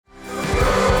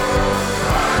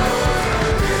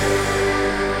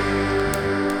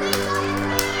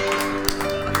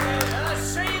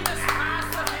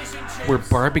We're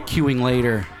barbecuing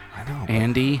later. I know.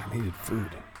 Andy. I needed food.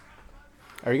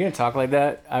 Are you going to talk like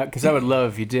that? Because I would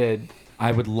love if you did.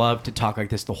 I would love to talk like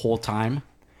this the whole time.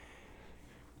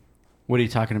 What are you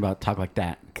talking about? Talk like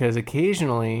that? Because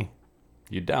occasionally...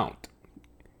 You don't.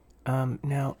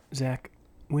 Now, Zach,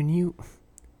 when you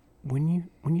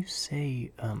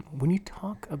say when you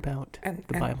talk about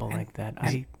the Bible like that,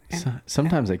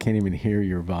 Sometimes I can't even hear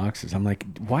your voxes. I'm like,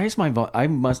 why is my I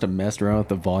must have messed around with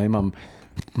the volume on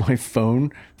my phone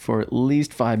for at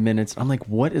least 5 minutes. I'm like,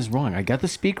 what is wrong? I got the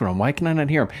speaker on. Why can I not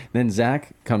hear him? Then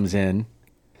Zach comes in,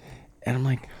 and I'm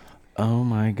like, oh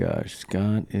my gosh,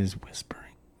 Scott is whispering.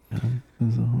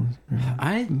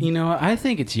 I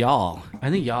think it's y'all. I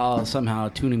think y'all somehow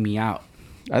tuning me out.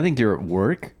 I think you're at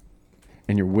work,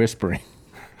 and you're whispering.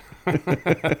 Am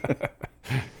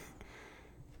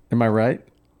I right?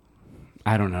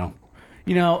 I don't know.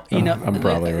 I'm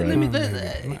probably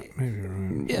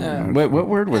right. Yeah. What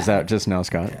word was that just now,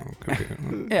 Scott?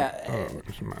 Yeah.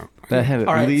 That had at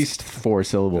All right. least 4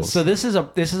 syllables. So this is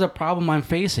a problem I'm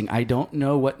facing. I don't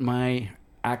know what my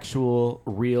actual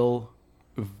real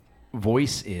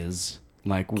voice is.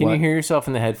 Like, can you hear yourself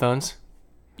in the headphones?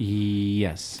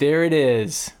 Yes. There it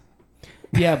is.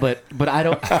 Yeah, but I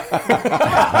don't.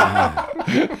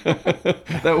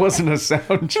 That wasn't a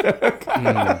sound check.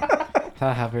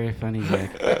 Haha, very funny,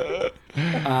 Jack.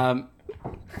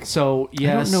 So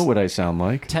yes, I don't know what I sound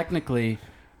like. technically,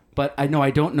 but I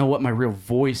don't know what my real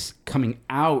voice coming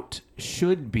out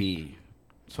should be,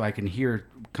 so I can hear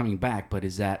coming back. But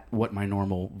is that what my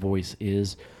normal voice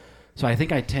is? So I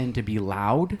think I tend to be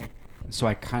loud, so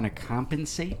I kind of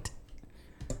compensate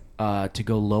to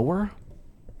go lower.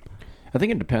 I think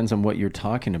it depends on what you're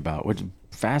talking about, which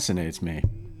fascinates me.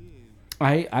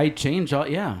 I change all,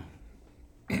 yeah.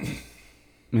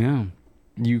 Yeah.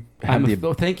 You have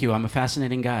Thank you. I'm a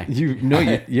fascinating guy. you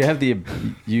have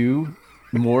you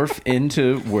morph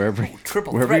into wherever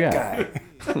wherever you're at.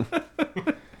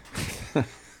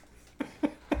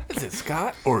 Is it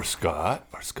Scott or Scott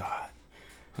or Scott?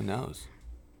 Who knows?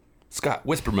 Scott,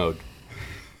 whisper mode.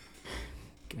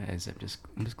 Guys, I'm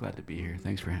just glad to be here.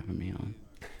 Thanks for having me on.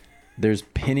 There's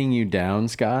pinning you down,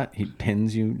 Scott. He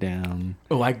pins you down.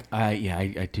 Oh,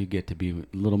 I do get to be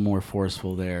a little more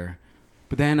forceful there,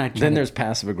 but then there's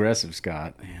passive aggressive,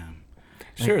 Scott. yeah,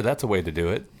 Sure, that's a way to do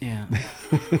it. yeah.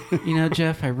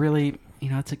 Jeff, I really,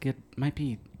 it's might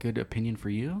be good opinion for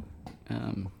you.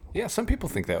 Yeah, some people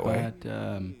think that way. But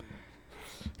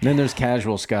Then there's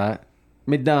casual, Scott.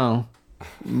 McDonald.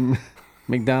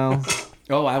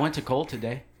 oh, I went to Cole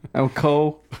today. I'm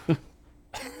Cole.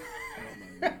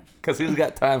 Because he's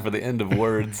got time for the end of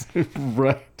words.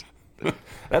 Right.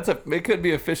 It could be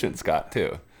efficient, Scott,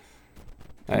 too.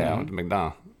 Hey, I went to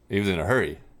McDonald's. He was in a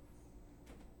hurry.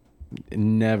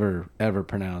 Never, ever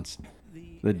pronounce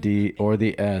the D or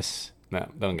the S No,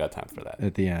 don't got time for that.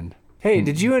 at the end. Hey,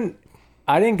 did you and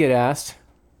I didn't get asked.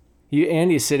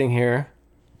 Andy's sitting here,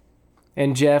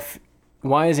 and Jeff.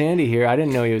 Why is Andy here? I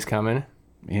didn't know he was coming.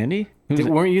 Andy?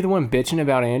 Weren't you the one bitching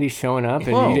about Andy showing up,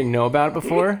 and Whoa. you didn't know about it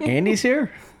before? Andy's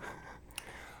here.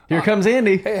 Here comes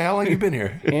Andy. Hey, how long you been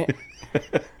here?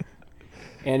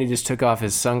 Andy just took off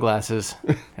his sunglasses,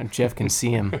 and Jeff can see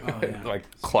him. Like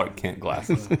Clark Kent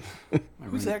glasses.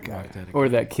 Who's that guy? Or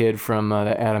that kid from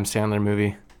the Adam Sandler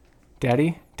movie.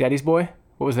 Daddy's Boy?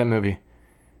 What was that movie?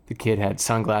 The kid had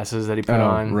sunglasses that he put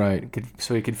on. Right.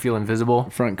 So he could feel invisible.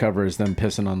 Front cover is them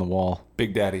pissing on the wall.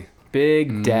 Big Daddy.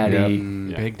 Big Daddy.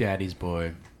 Yeah. Big Daddy's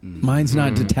boy. Mine's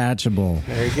not detachable.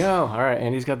 There you go. All right,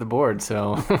 Andy's got the board,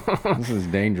 so... This is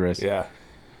dangerous. Yeah.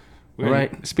 All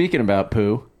right. Speaking about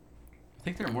poo. I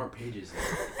think there are more pages.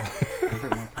 Are there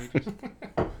more pages?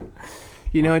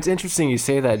 It's interesting you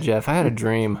say that, Jeff. I had a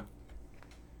dream.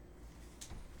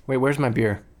 Wait, where's my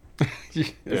beer?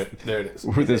 There it is.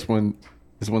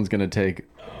 This one's gonna take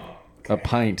a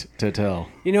pint to tell.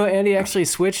 Andy, actually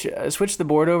switch the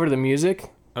board over to the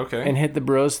music Okay. and hit the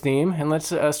Bros theme, and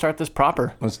let's start this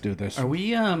proper. Let's do this. Are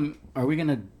we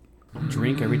gonna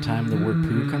drink every time the word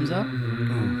poo comes up?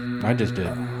 I just did.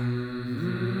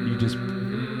 You just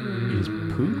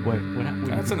pooed? What happened?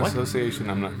 That's an What? association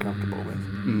I'm not comfortable with.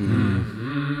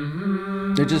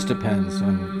 It just depends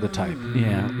on the type.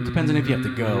 Yeah, it depends on if you have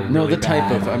to go. No, really the type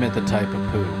bad. of. I meant the type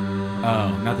of poo.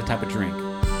 Oh, not the type of drink.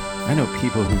 I know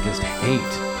people who just hate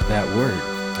that word.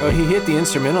 Oh, he hit the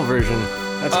instrumental version.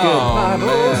 That's good. Oh,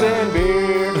 Bubbles man. and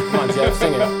beer. Come on, Jeff,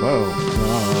 sing it. Whoa.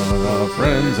 Our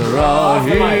friends are all Off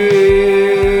the mic.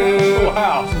 here.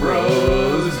 Wow.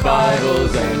 Bros,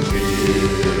 Bibles, and beer.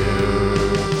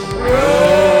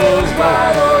 Bros,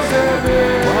 Bibles, and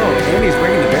beer. Whoa, Andy's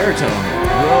bringing the baritone.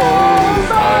 Bros,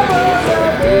 Bibles,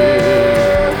 and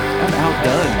beer. I'm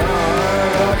outdone.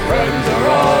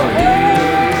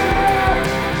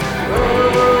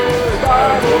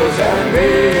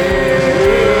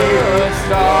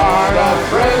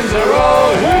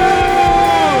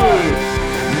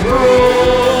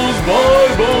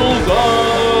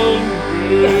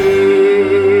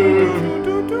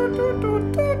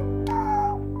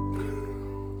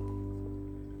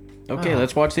 Okay,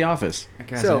 let's watch The Office.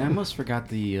 Guys, So- I almost forgot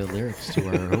the lyrics to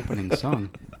our opening song.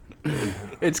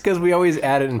 It's because we always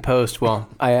add it in post. Well,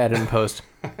 I add it in post.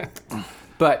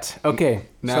 But, okay.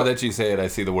 Now that you say it, I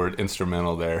see the word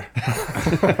instrumental there.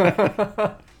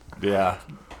 Yeah,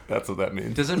 that's what that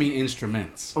means. Doesn't mean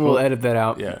instruments. We'll edit that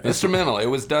out. Yeah, instrumental. It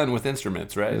was done with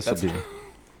instruments, right? This will be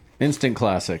instant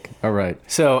classic. All right.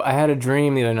 So I had a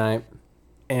dream the other night,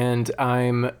 and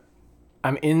I'm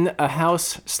in a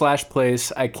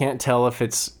house/place. I can't tell if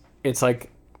it's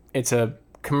a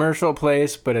commercial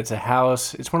place, but it's a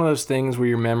house. It's one of those things where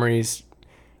your memories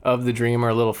of the dream are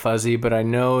a little fuzzy, but I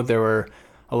know there were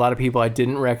a lot of people I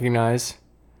didn't recognize.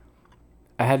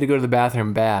 I had to go to the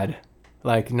bathroom bad,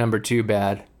 like number 2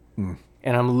 bad.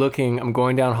 And I'm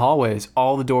going down hallways.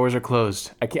 All the doors are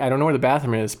closed. I don't know where the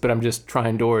bathroom is, but I'm just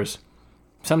trying doors.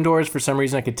 Some doors, for some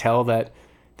reason, I could tell that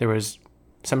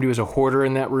somebody was a hoarder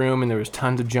in that room and there was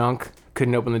tons of junk.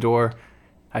 Couldn't open the door.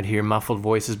 I'd hear muffled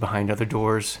voices behind other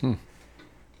doors.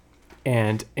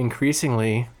 And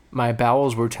increasingly, my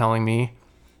bowels were telling me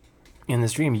in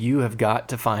this dream, you have got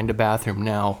to find a bathroom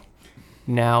now.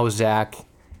 Now, Zach.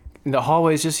 And the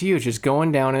hallway is just huge. Just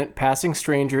going down it, passing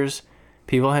strangers,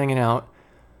 people hanging out.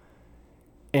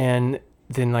 And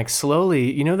then, like, slowly,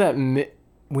 you know that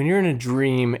when you're in a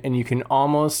dream and you can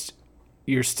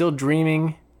you're still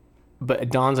dreaming, but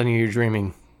it dawns on you you're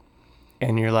dreaming.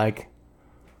 And you're like,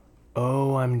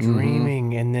 oh, I'm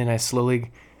dreaming. And then it's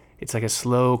like a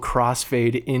slow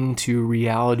crossfade into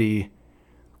reality.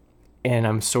 And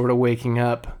I'm sort of waking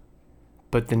up,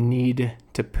 but the need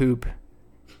to poop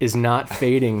is not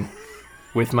fading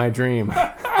with my dream.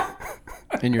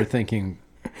 And you're thinking,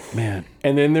 man.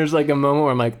 And then there's like a moment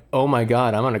where I'm like, oh my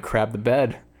God, I'm going to crap the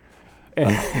bed.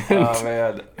 Oh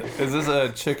man, is this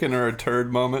a chicken or a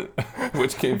turd moment?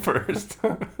 Which came first?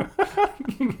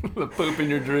 The poop in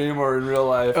your dream or in real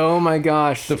life? Oh my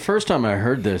gosh. The first time I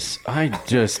heard this, I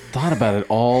just thought about it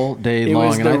all day It long.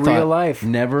 was and the I thought, real life.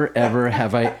 never, ever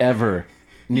have I ever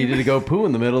needed to go poo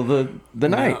in the middle of the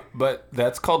night. No, but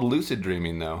that's called lucid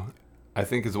dreaming, though. I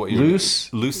think is what you're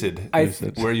lucid,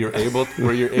 where you're able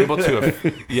to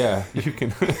yeah, you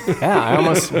can. Yeah,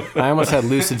 I almost had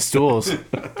lucid stools.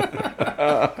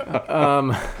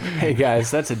 Hey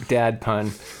guys, that's a dad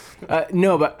pun.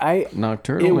 No, but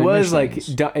Nocturnal it was like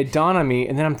emissions. it dawned on me,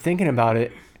 and then I'm thinking about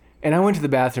it, and I went to the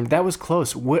bathroom. That was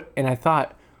close. And I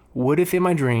thought, what if in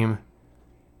my dream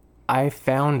I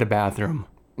found a bathroom?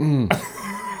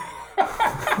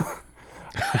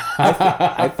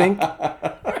 I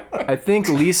think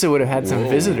Lisa would have had some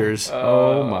visitors.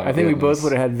 Oh my! I think we both goodness.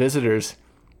 would have had visitors.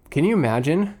 Can you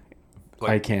imagine?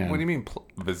 I can. What do you mean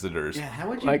visitors? Yeah, how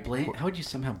would you Like- How would you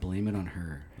somehow blame it on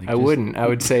her? Like, I just- wouldn't. I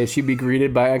would say she'd be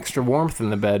greeted by extra warmth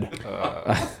in the bed.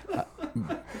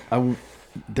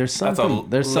 There's That's something. a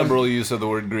There's some. liberal use of the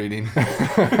word greeting.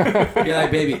 You're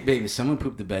like, baby, someone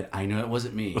pooped the bed. I know it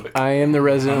wasn't me. I am the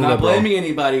resident I'm not liberal. blaming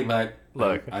anybody, but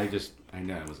Look. I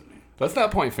know it wasn't me. Let's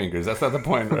not point fingers. That's not the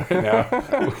point right now.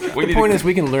 The point is,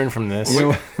 we can learn from this.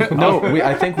 No,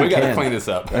 I think we we got to can. clean this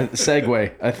up.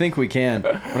 Segue. I think we can.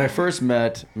 When I first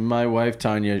met my wife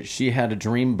Tanya, she had a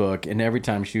dream book, and every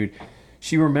time she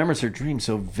remembers her dream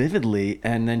so vividly,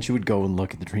 and then she would go and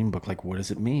look at the dream book, like, what does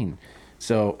it mean?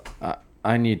 So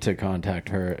I need to contact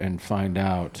her and find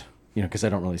out, because I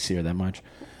don't really see her that much,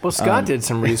 Well, Scott did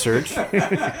some research. and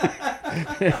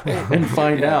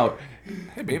find out,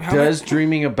 Hey, babe, how does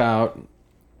dreaming about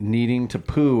needing to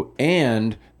poo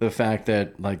and the fact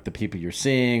that, like, the people you're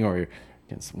seeing or you're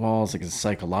against the walls, like, it's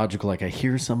psychological, like, I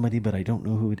hear somebody but I don't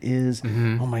know who it is.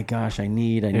 Oh my gosh, I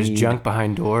need There's junk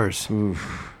behind doors.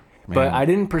 Oof, But man. I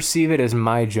didn't perceive it as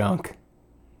my junk.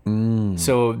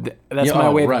 So that's Yeah, my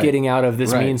way of right. getting out of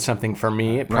this Right. means something for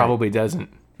me. It probably doesn't.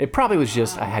 It probably was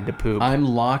just I had to poop. I'm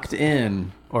locked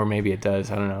in. Or maybe it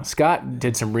does. I don't know. Scott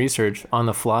did some research on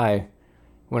the fly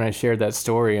when I shared that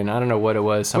story, and I don't know what it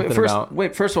was. Something about...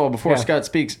 First of all, before Yeah. Scott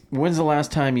speaks, when's the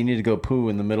last time you need to go poo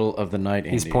in the middle of the night, Andy?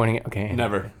 He's pointing at... Okay.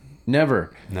 Never.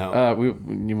 Never. No.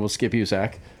 We'll skip you,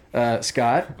 Zach.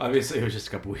 Scott? Obviously, it was just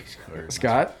a couple weeks ago.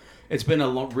 Scott? It's been a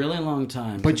really long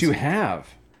time. But since- you have.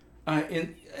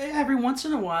 Every once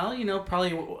in a while,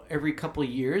 probably every couple of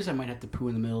years, I might have to poo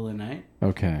in the middle of the night.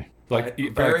 Okay. Like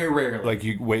Very rarely. Like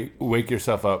you wake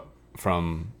yourself up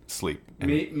from sleep. And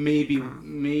Maybe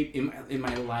in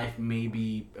my life,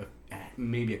 maybe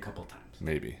a couple times.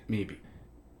 maybe.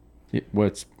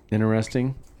 What's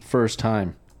interesting, first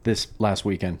time this last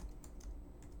weekend.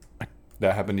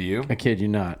 That happened to you? I kid you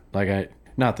not.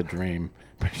 Not the dream,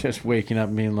 but just waking up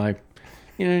and being like,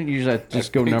 usually I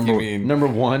just go think you mean- number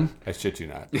one. I shit you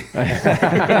not.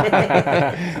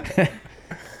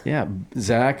 Yeah,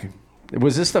 Zach,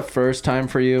 was this the first time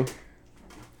for you?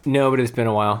 No, but it's been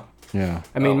a while. Yeah.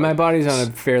 I mean, my body's on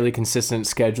a fairly consistent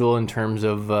schedule in terms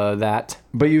of that.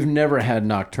 But you've never had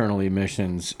nocturnal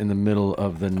emissions in the middle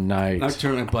of the night.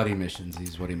 Nocturnal butt emissions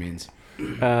is what he means.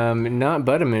 Not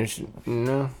buttamish.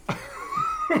 No.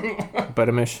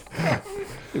 Buttamish.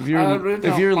 If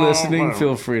you're listening,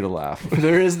 feel free to laugh.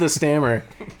 There is the stammer.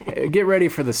 Get ready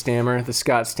for the stammer, the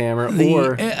Scott stammer, or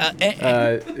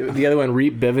the other one,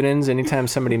 reap dividends. Anytime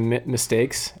somebody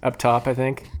mistakes up top, I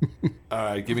think. All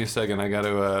right, give me a second. I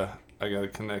gotta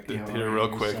connect it here real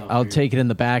quick. I'll take it in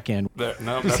the back end. There,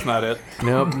 no, that's not it.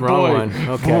 Nope, wrong one.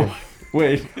 Okay.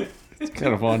 Wait, it's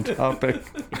kind of on topic.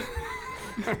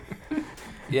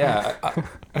 Yeah,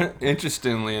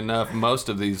 interestingly enough, most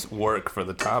of these work for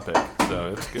the topic, so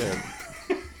it's good.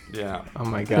 Yeah. Oh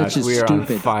my gosh, just we are on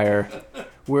stupid. fire.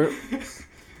 We're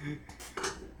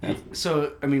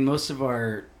So, I mean, most of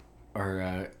our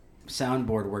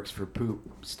soundboard works for poop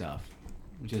stuff.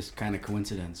 Just kind of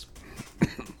coincidence.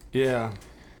 Yeah.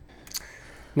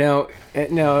 now.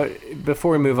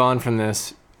 Before we move on from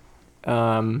this,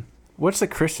 what's the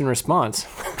Christian response?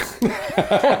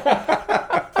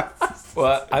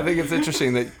 Well, I think it's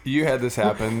interesting that you had this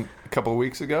happen a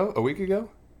week ago,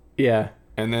 Yeah.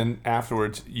 and then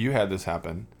afterwards you had this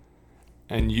happen,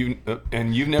 and you've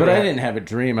never. But I didn't have a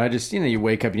dream. I just, you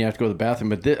wake up and you have to go to the bathroom.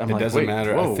 But I'm It like, doesn't wait,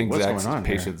 matter. whoa, I think what's Zach's going on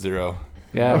here? patient zero.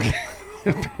 Yeah.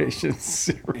 Patient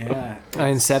zero. Yeah. I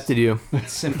incepted you.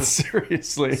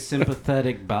 Seriously.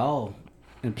 Sympathetic bowel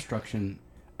obstruction.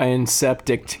 I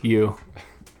incepted you.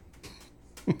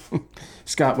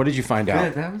 Scott, what did you find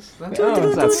out? That's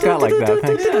Oh, that's Scott like that.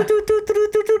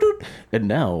 Thanks. And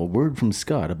now, a word from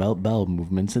Scott about bowel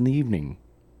movements in the evening.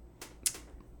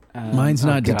 Mine's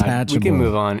not God, detachable. we can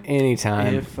move on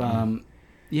anytime. If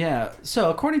yeah. So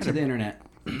according to the internet,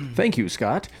 Thank you,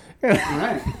 Scott.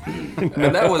 right?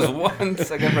 And that was 1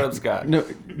 second from Scott. No,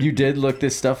 you did look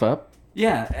this stuff up?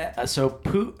 Yeah. So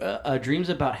poo. Dreams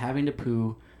about having to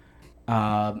poo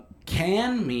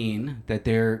can mean that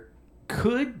there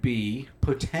could be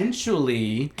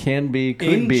potentially Can be, could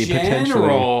in be, potentially.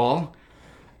 general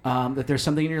that there's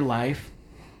something in your life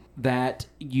that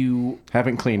you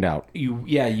Haven't cleaned out.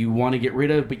 you want to get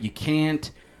rid of but you can't,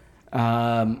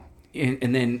 and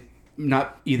then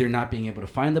not being able to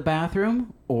find the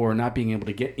bathroom or not being able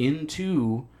to get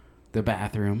into the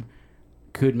bathroom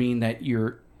could mean that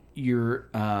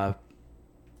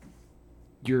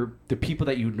the people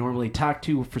that you normally talk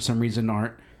to for some reason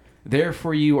aren't there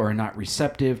for you or are not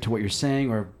receptive to what you're saying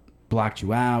or blocked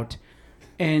you out.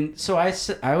 And so I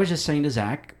was just saying to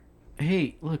Zach,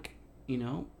 hey, look,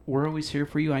 we're always here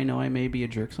for you. I know I may be a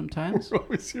jerk sometimes, We're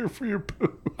always here for your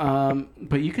poo.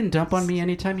 but you can dump on me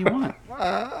anytime you want.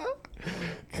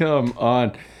 Come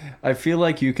on. I feel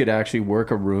like you could actually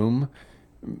work a room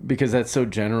because that's so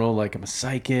general. Like, I'm a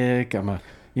psychic. I'm a,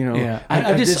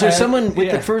 Yeah. is there someone with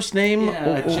yeah. the first name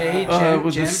with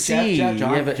the C? You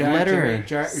have a letter.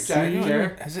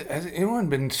 Has anyone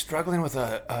been struggling with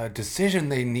a decision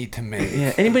they need to make?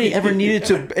 Yeah. Anybody ever needed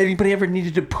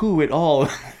to poo at all?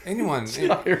 Anyone?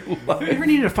 Entire You life? ever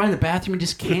needed to find the bathroom and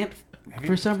just can't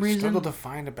for some reason? Struggled to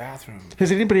find a bathroom.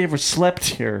 Has anybody ever slept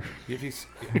here? Do you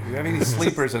have any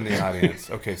sleepers in the audience?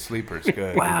 Okay, sleepers,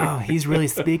 good. Wow, he's really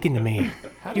speaking to me.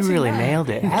 He really nailed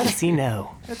it. How does he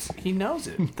know? He knows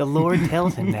it. The Lord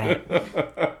tells him that.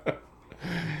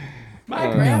 My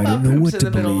I grandma don't know poops what in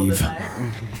the to middle of the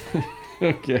believe.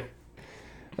 night.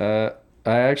 Okay.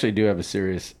 I actually do have a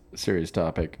serious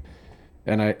topic,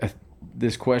 and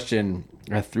this question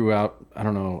I threw out. I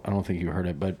don't know. I don't think you heard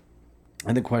it, but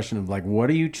and the question of like,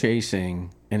 what are you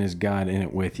chasing, and is God in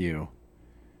it with you?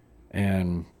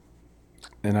 And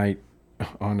I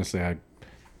honestly, I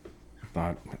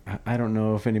thought I don't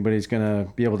know if anybody's gonna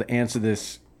be able to answer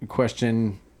this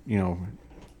question,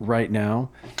 right now.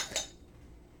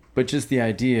 But just the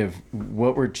idea of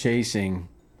what we're chasing,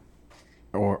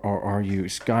 or are you,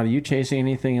 Scott? Are you chasing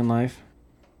anything in life,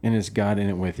 and is God in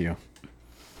it with you?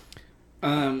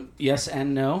 Yes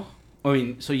and no. I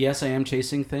mean, so yes, I am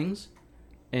chasing things,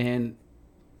 and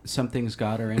some things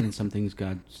God are in, and some things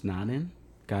God's not in.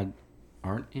 God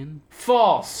aren't in.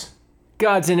 False.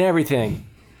 God's in everything.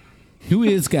 Who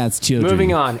is God's children?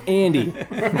 Moving on. Andy.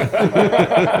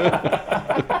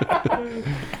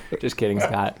 Just kidding,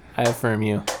 Scott. I affirm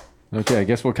you. Okay, I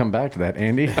guess we'll come back to that,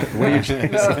 Andy. What are you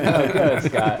chasing? Good,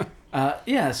 Scott.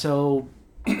 Yeah. So,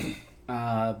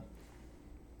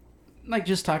 like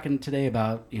just talking today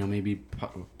about maybe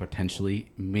potentially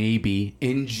maybe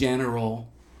in general.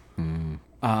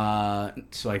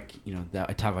 So like that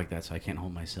I talk like that, so I can't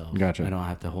hold myself. Gotcha. I don't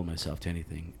have to hold myself to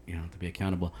anything. To be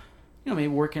accountable. Maybe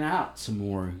working out some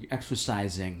more,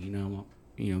 exercising.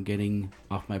 getting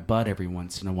off my butt every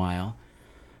once in a while.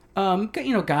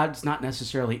 God's not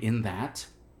necessarily in that.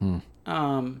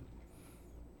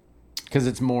 Because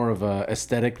it's more of a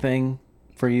aesthetic thing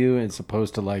for you as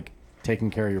opposed to like taking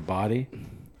care of your body.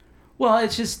 Well,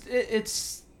 it's just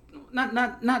it's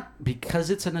not because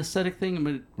it's an aesthetic thing,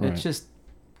 but Right. it's just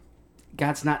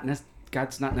God's not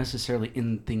necessarily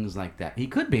in things like that. He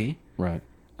could be, Right.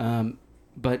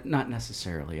 but not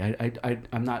necessarily.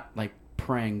 I'm not like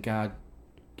praying, God,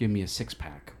 give me a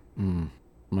 6-pack.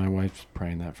 My wife's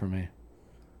praying that for me.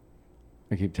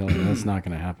 I keep telling her that's not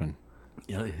going to happen.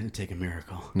 Yeah, it'd take a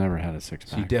miracle. Never had a So you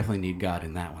 6-pack. definitely need God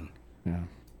in that one. Yeah.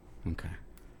 Okay.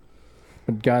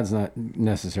 But God's not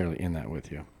necessarily in that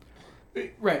with you.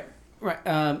 Right.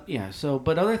 Yeah. So,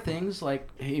 but other things like,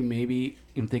 hey, maybe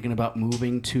I'm thinking about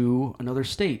moving to another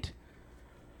state.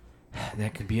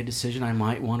 That could be a decision I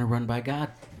might want to run by God.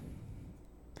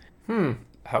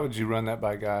 How would you run that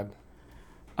by God?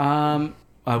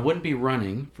 I wouldn't be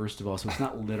running, first of all, so it's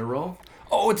not literal.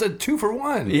 Oh, it's a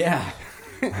 2-for-1. Yeah.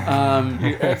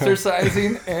 You're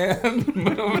exercising and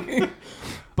moving.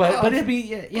 But it'd be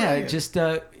just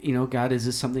God, is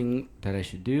this something that I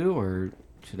should do, or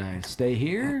should I stay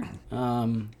here?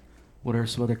 What are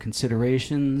some other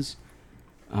considerations?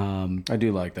 I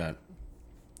do like that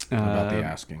about the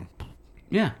asking.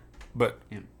 Yeah. But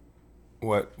Yeah.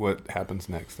 what happens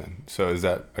next then? So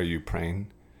are you praying?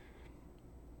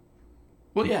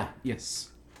 Well, yeah. Yes.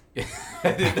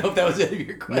 I didn't know if that was any of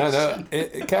your question. No,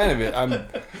 it kind of it.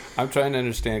 I'm trying to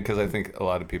understand because I think a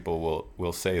lot of people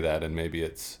will say that, and maybe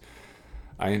it's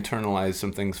I internalized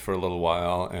some things for a little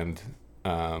while, and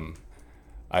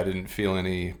I didn't feel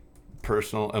any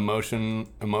personal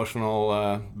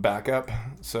emotional backup.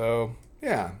 So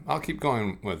yeah, I'll keep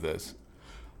going with this.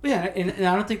 Yeah, and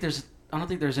I don't think there's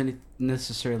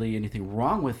necessarily anything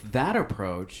wrong with that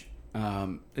approach.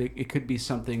 It could be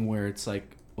something where it's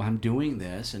like, well, I'm doing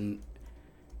this, and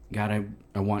God,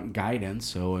 I want guidance.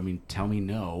 So I mean, tell me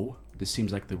no. This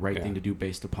seems like the right thing to do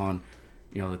based upon,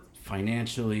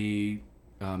 financially.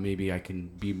 Maybe I can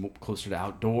be closer to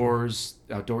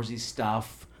outdoorsy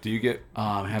stuff. Do you get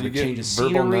Have do a you get change of verbal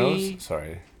scenery. no's?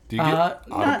 Sorry. Do you get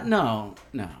No.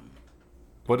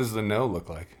 What does the no look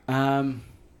like? A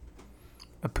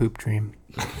poop dream.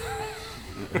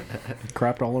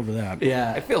 Crapped all over that.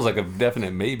 Yeah. It feels like a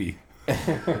definite maybe.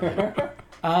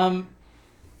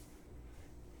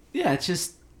 Yeah, it's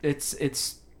just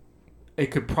it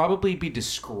could probably be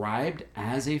described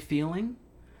as a feeling,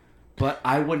 but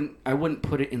I wouldn't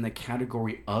put it in the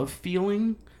category of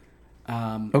feeling.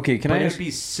 Okay, can I But ask? it'd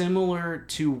be similar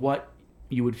to what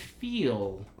you would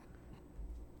feel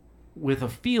with a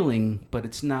feeling, but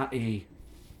it's not a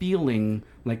feeling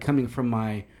like coming from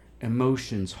my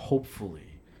emotions, hopefully.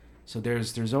 So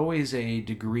there's always a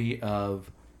degree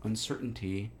of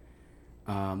uncertainty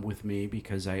with me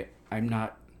because I'm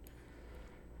not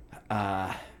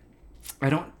I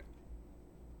don't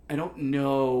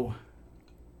know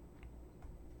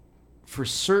for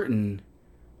certain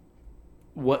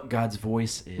what God's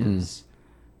voice is.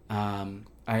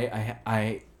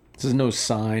 This is no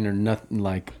sign or nothing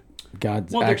like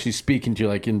God's Well, actually speaking to you.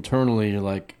 Like internally, you're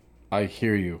like, I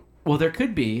hear you. Well, there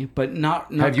could be, but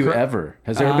not Have you cor- ever?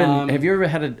 Has there been? Have you ever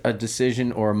had a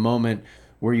decision or a moment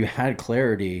where you had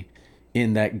clarity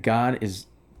in that God is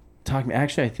talking?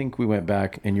 Actually, I think we went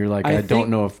back, and you're like, I don't think-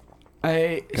 know if.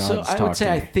 I God's would talking say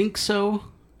to I me. think so.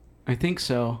 I think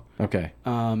so. Okay,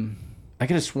 Um, I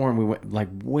could have sworn we went like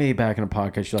way back in a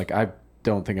podcast. You're like, I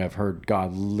don't think I've heard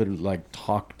God literally like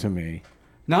talk to me.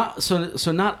 not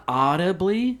not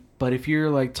audibly, but if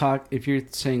you're like if you're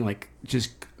saying like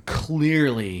just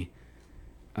clearly,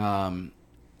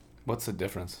 What's the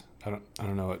difference? I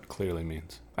don't know what clearly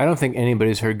means. I don't think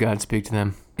anybody's heard God speak to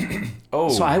them. Oh,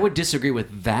 so I would disagree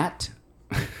with that.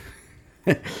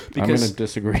 I'm going to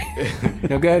disagree.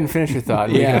 No, go ahead and finish your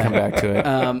thought. We Yeah. can come back to it.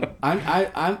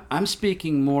 I'm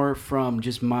speaking more from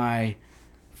just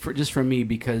from me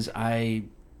because I'm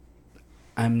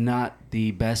not the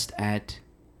best at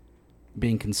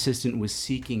being consistent with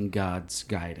seeking God's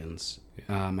guidance.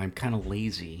 I'm kind of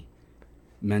lazy,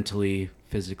 mentally,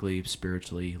 physically,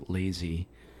 spiritually lazy.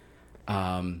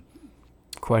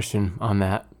 Question on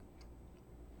that.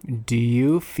 Do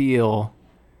you feel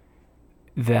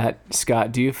that,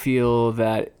 Scott, if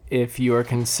you are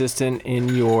consistent in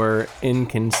your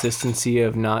inconsistency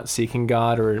of not seeking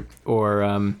God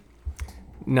or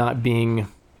not being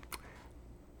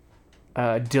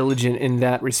diligent in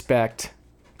that respect,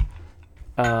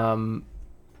 we're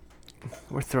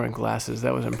throwing glasses.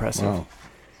 That was impressive. Wow.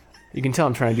 You can tell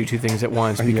I'm trying to do two things at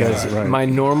once because right. my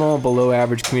normal below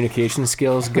average communication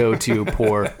skills go to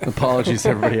poor. Apologies to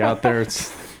everybody out there.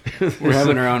 It's We're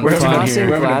having our own We're fun tossing here.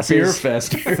 We're having a beer glasses,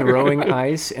 fest. throwing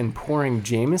ice, and pouring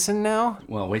Jameson now.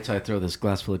 Well, wait till I throw this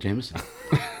glass full of Jameson.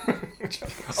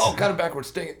 Oh, got it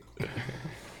backwards. Dang it.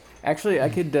 Actually, I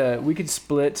could. We could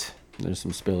split. There's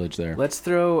some spillage there. Let's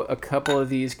throw a couple of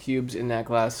these cubes in that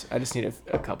glass. I just need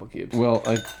a couple cubes. Well,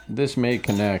 this may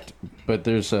connect, but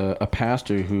there's a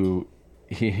pastor who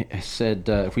he said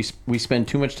if we spend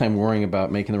too much time worrying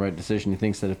about making the right decision, he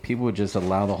thinks that if people would just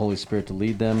allow the Holy Spirit to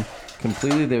lead them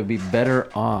completely, they would be better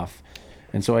off.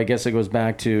 And so I guess it goes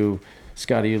back to,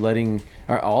 Scott, are you letting,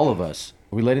 or all of us,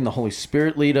 are we letting the Holy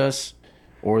Spirit lead us,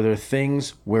 or are there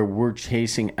things where we're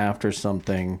chasing after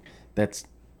something that's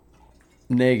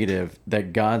negative,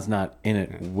 that God's not in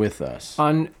it with us?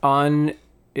 On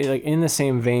like in the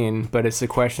same vein, but it's the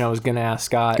question I was going to ask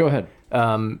Scott. Go ahead.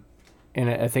 And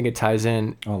I think it ties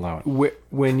in. I'll allow it.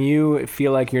 When you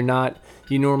feel like you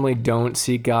normally don't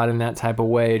seek God in that type of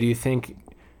way, do you think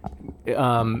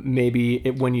maybe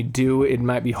when you do, it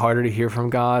might be harder to hear from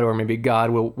God, or maybe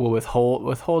God will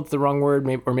withhold's the wrong word,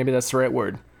 or maybe that's the right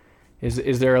word?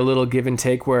 Is there a little give and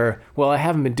take where, well, I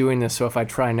haven't been doing this, so if I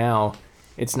try now,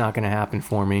 it's not going to happen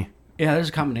for me? Yeah, there's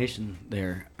a combination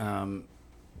there.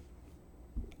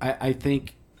 I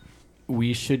think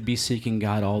we should be seeking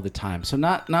God all the time. So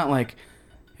not like,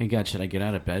 hey God, should I get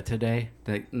out of bed today?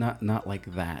 Not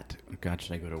like that. God,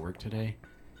 should I go to work today?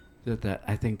 That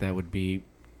I think that wouldn't be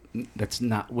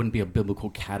a biblical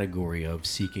category of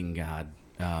seeking God.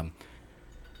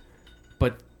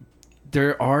 But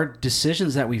there are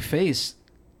decisions that we face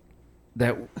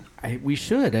that we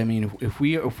should. I mean, if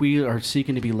we are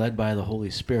seeking to be led by the Holy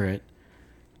Spirit,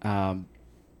 our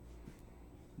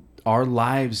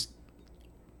lives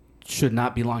should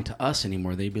not belong to us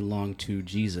anymore. They belong to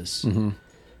Jesus.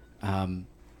 Mm-hmm.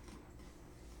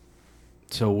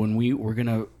 So when we're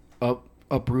gonna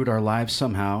uproot our lives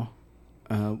somehow,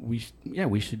 we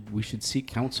should seek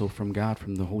counsel from God,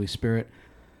 from the Holy Spirit.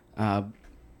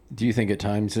 Do you think at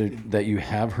times that you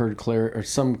have heard or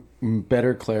some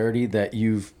better clarity that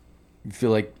you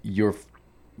feel like your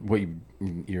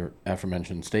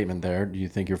aforementioned statement there? Do you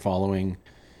think you're following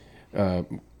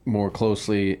more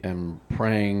closely and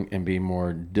praying and being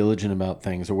more diligent about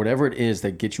things, or whatever it is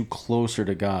that gets you closer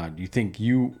to God? Do you think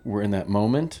you were in that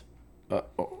moment?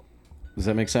 Does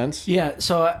that make sense? Yeah.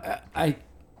 So I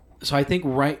think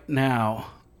right now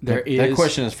there is that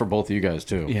question is for both of you guys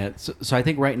too. Yeah. So I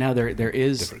think right now there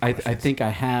is. I think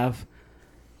I have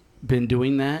been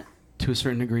doing that to a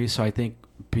certain degree. So I think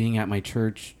being at my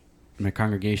church, my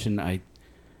congregation, I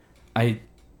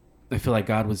feel like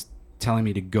God was telling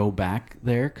me to go back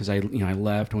there because I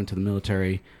left, went to the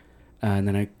military,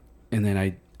 and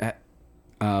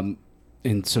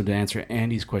so to answer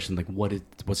Andy's question, like what's the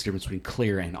difference between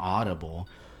clear and audible?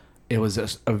 It was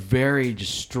a very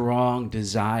just strong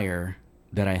desire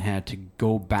that I had to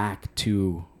go back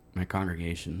to my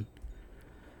congregation,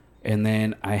 and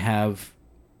then I have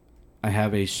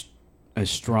a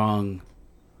strong,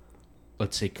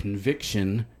 let's say,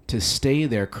 conviction to stay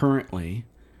there currently.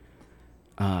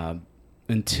 But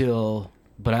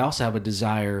I also have a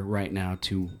desire right now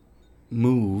to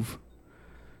move.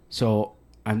 So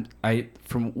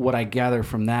from what I gather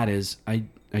from that is I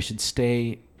should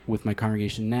stay with my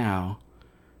congregation now.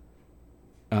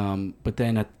 But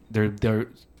then there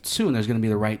soon there's going to be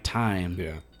the right time.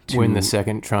 Yeah. When the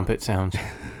second trumpet sounds.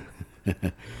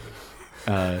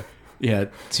 I'll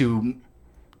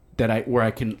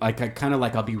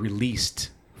be released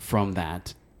from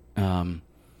that.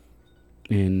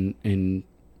 And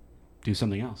do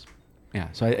something else. Yeah.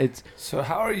 So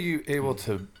how are you able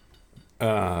to?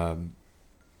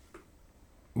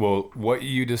 Well, what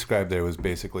you described there was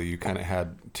basically you kind of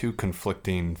had two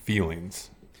conflicting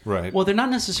feelings, right? well, they're not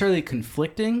necessarily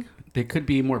conflicting. They could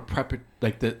be more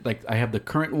like I have the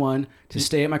current one to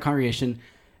stay at my congregation,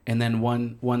 and then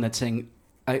one that's saying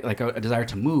a desire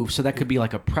to move. So that could be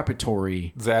like a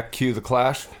preparatory. Zach, cue the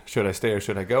clash. Should I stay or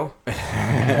should I go?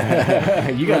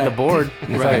 You got the board.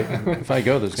 Right. If I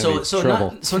go, there's going to be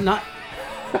trouble.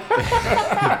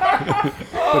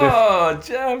 Oh,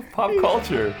 Jeff, pop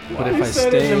culture. But if I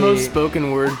Said it in stay, the most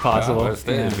spoken word possible. If I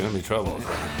stay, there's going to be trouble.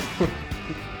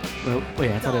 well,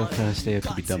 wait, I thought if I stay, it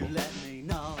could be double.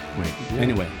 Wait.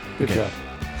 Anyway. Good job.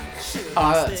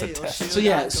 It's a test. So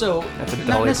yeah, so That's a not Dolly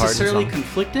Parton necessarily song.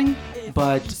 conflicting,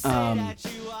 but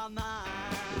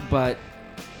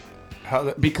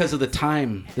because of the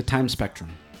time spectrum.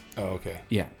 Oh, okay.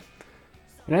 Yeah.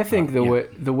 And I think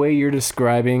the way you're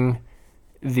describing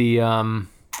the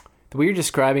the way you're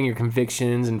describing your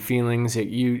convictions and feelings,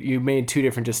 you made two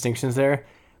different distinctions there.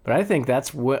 But I think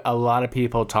that's what a lot of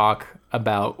people talk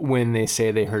about when they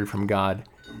say they heard from God,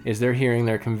 is they're hearing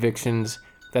their convictions.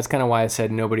 That's kind of why I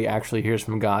said nobody actually hears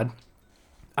from God.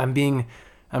 I'm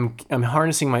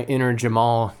harnessing my inner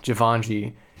Jamal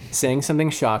Javanji, saying something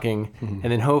shocking, and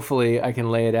then hopefully I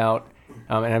can lay it out.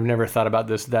 And I've never thought about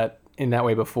this in that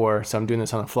way before, so I'm doing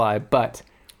this on the fly. But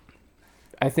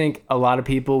I think a lot of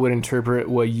people would interpret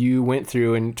what you went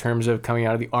through in terms of coming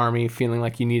out of the army, feeling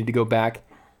like you needed to go back,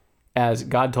 as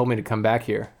God told me to come back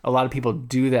here. A lot of people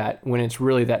do that when it's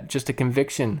really that just a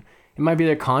conviction. It might be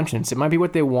their conscience. It might be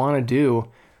what they want to do.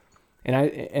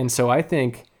 And so I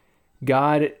think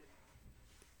God,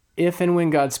 if and when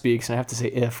God speaks, and I have to say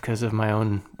if because of my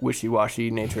own wishy-washy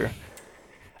nature,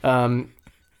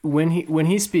 when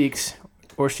he speaks,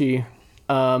 or she,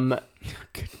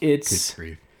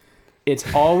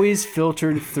 it's always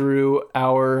filtered through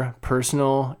our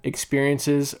personal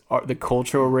experiences, the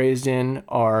culture we're raised in,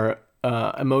 our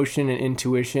emotion and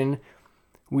intuition.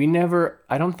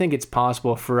 I don't think it's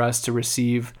possible for us to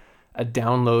receive a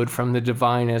download from the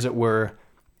divine, as it were,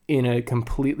 in a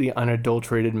completely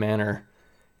unadulterated manner.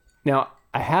 Now,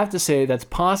 I have to say that's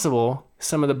possible.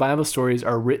 Some of the Bible stories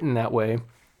are written that way,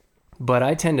 but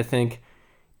I tend to think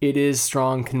it is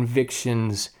strong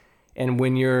convictions. And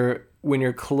when you're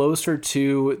closer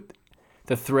to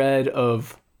the thread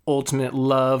of ultimate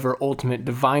love or ultimate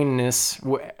divineness,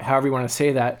 however you want to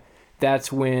say that,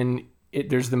 that's when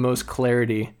there's the most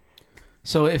clarity.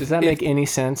 So does that make any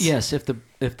sense? Yes, if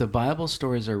the Bible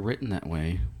stories are written that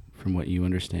way, from what you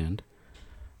understand,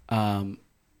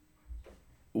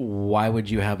 why would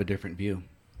you have a different view?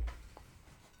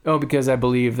 Oh, because I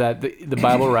believe that the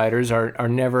Bible writers are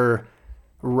never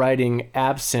writing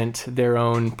absent their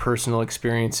own personal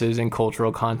experiences and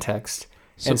cultural context.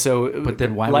 But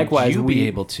then why would you be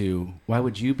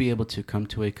able to come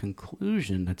to a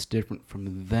conclusion that's different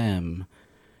from them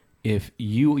if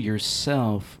you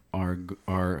yourself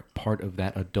are part of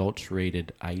that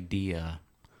adulterated idea?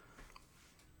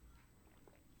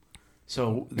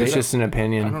 So it's just an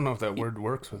opinion. I don't know if that word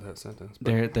works with that sentence.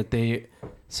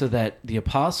 So that the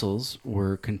apostles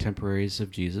were contemporaries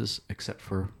of Jesus, except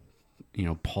for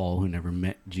Paul, who never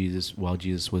met Jesus while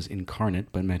Jesus was incarnate,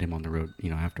 but met him on the road,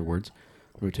 afterwards,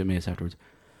 road to Emmaus afterwards.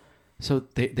 So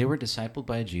they were discipled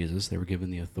by Jesus. They were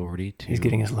given the authority to. He's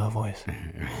getting his low voice.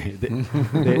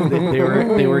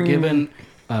 they were given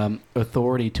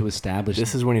authority to establish.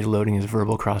 This is when he's loading his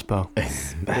verbal crossbow.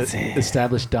 That's it.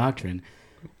 Establish doctrine,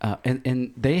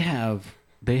 and they have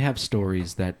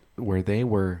stories where they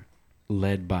were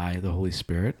led by the Holy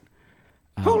Spirit.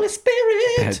 Holy Spirit.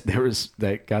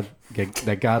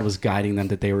 That God was guiding them.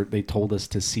 That they told us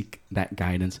to seek that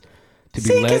guidance, to be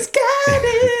seek led. His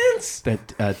guidance. To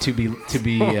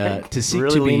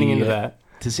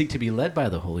seek to be led by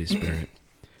the Holy Spirit.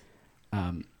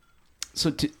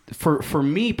 So for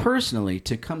me personally,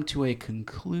 to come to a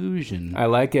conclusion, I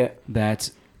like it.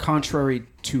 That's contrary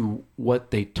to what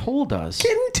they told us.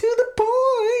 Getting to the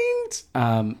point.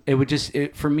 It would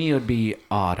for me, it would be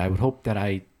odd. I would hope that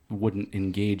I wouldn't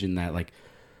engage in that. Like,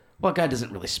 well, God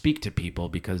doesn't really speak to people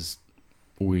because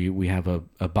we have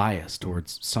a bias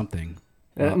towards something.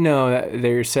 No,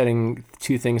 they're setting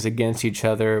two things against each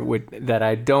other that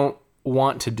I don't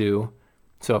want to do.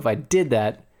 So if I did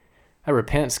that, I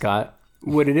repent, Scott.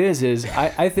 What it is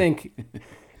I think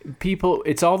people,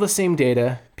 it's all the same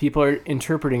data. People are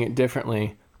interpreting it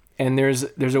differently. And there's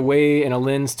a way and a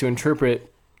lens to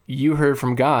interpret you heard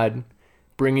from God,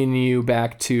 bringing you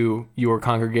back to your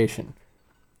congregation.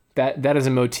 That is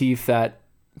a motif that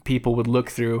people would look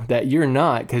through that you're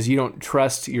not, because you don't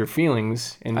trust your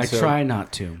feelings. And I try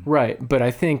not to. Right. But I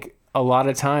think a lot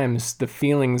of times the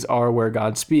feelings are where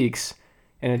God speaks.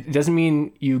 And it doesn't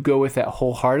mean you go with that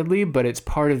wholeheartedly, but it's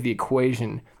part of the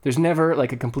equation. There's never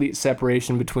like a complete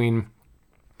separation between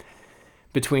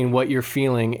what you're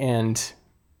feeling, and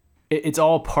it's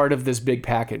all part of this big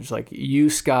package. Like you,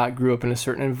 Scott, grew up in a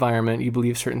certain environment. You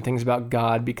believe certain things about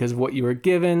God because of what you were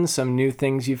given, some new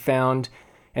things you found,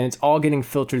 and it's all getting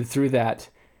filtered through that.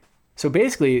 So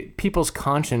basically, people's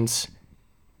conscience,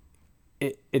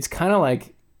 it's kind of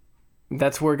like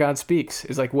that's where God speaks.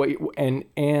 It's like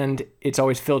and it's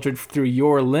always filtered through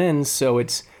your lens. So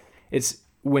it's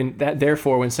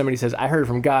therefore when somebody says, I heard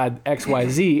from God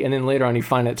XYZ, and then later on you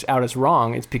find out it's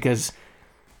wrong, it's because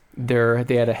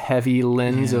they had a heavy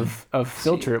lens of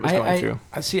filter it was going through.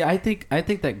 I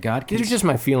think that God can. These are just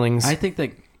my feelings. I think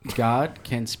that God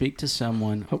can speak to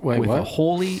someone with what? a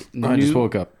holy new. I just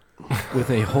woke up. With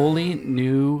a wholly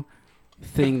new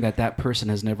thing that person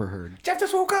has never heard. Jeff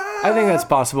just woke up. I think that's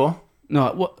possible.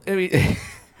 No, well, I mean,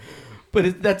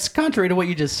 But that's contrary to what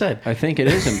you just said. I think it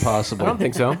is impossible. I don't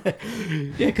think so.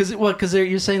 Yeah, because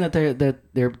you're saying that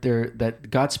that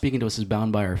God speaking to us is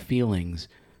bound by our feelings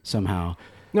somehow.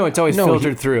 No, it's always No,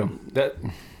 filtered through. That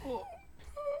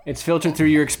It's filtered through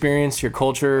your experience, your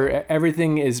culture.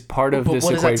 Everything is part of But this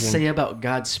what does equation. that say about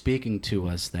God speaking to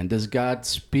us then? Does God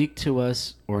speak to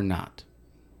us or not?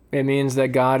 It means that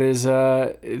God is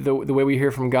the way we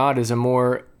hear from God is a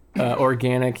more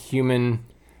organic human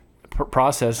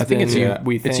process. I think than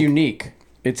we think. it's unique.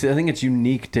 I think it's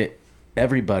unique to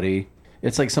everybody.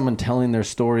 It's like someone telling their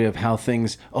story of how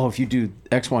things. Oh, if you do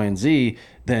X, Y, and Z,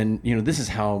 then this is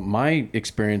how my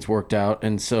experience worked out,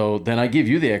 and so then I give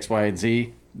you the X, Y, and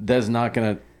Z. That's not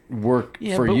going to work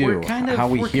for but you. we're kind of, how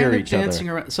we we're hear kind of each dancing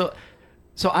other. around. So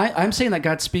I'm saying that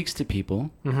God speaks to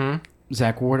people. Mm-hmm.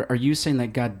 Zach Ward, are you saying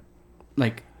that God,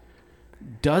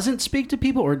 doesn't speak to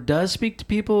people or does speak to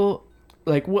people?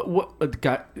 What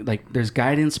God, there's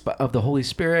guidance of the Holy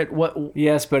Spirit. What?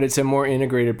 Yes, but it's a more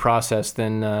integrated process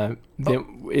than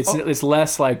it's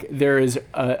less like there is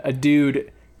a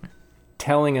dude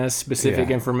telling us specific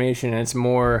information, and it's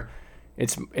more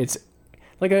it's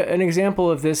like an example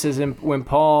of this is when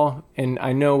Paul, and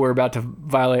I know we're about to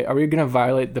violate. Are we going to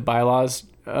violate the bylaws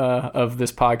of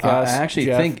this podcast? I actually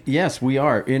Jeff? think yes, we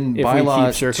are in If we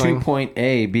bylaws keep circling.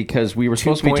 2.A because we were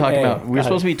supposed to be talking 2.A. about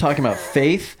supposed to be talking about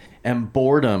faith and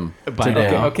boredom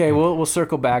today. Okay, we'll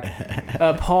circle back.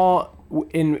 Paul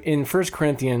in 1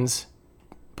 Corinthians,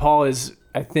 Paul is,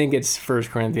 I think it's 1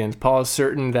 Corinthians, Paul is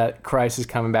certain that Christ is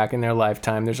coming back in their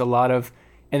lifetime. There's a lot of,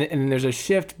 and there's a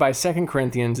shift by 2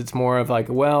 Corinthians. It's more of like,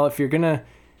 well, if you're gonna,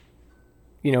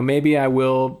 maybe I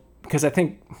will, because I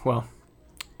think, well,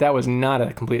 that was not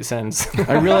a complete sentence.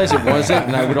 I realize it wasn't,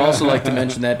 and I would also like to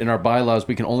mention that in our bylaws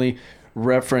we can only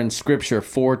reference scripture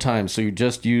 4 times, so you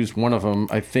just used one of them.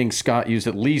 I think Scott used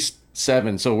at least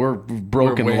 7, so we're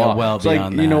broken We're the law. well It's like,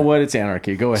 beyond you know that. what? It's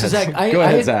anarchy. Go ahead. So Zach, Go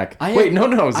ahead, Zach. Wait,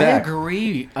 no, Zach. I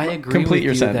agree Complete with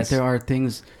your you sentence. that there are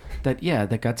things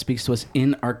that God speaks to us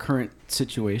in our current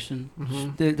situation.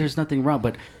 There's nothing wrong,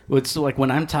 but it's like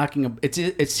when I'm talking,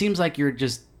 it seems like you're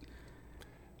just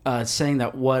saying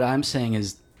that what I'm saying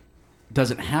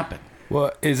doesn't happen.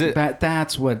 well, is it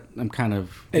That's what I'm kind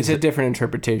of. It's a different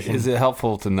interpretation. is it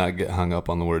helpful to not get hung up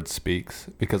on the word speaks?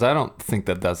 Because I don't think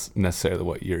that that's necessarily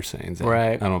what you're saying, Zach.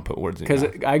 Right. I don't put words in your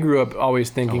Because mouth. I grew up always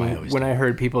thinking I always when I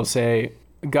heard people say,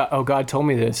 God told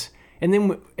me this," and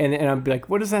then and I'm like,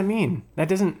 "What does that mean?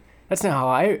 That's not how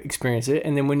I experience it."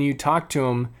 And then when you talk to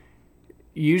them,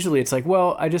 usually it's like,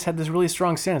 "Well, I just had this really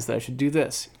strong sense that I should do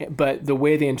this," but the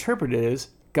way they interpret it is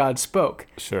God spoke.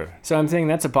 Sure. So I'm saying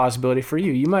that's a possibility for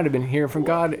you. You might have been hearing from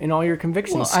God in all your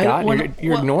convictions, Well, Scott.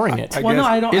 You're ignoring it. Well, no,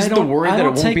 I don't. Is I the don't, worry I that it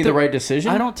don't won't take be the right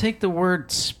decision? I don't take the word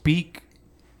 "speak"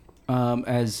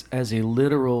 as a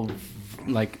literal,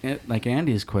 like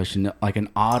Andy's question, like an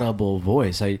audible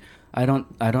voice. I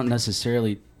don't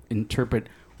necessarily interpret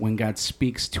when God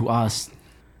speaks to us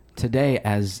today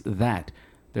as that.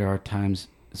 There are times.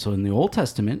 So in the Old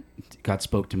Testament, God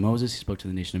spoke to Moses. He spoke to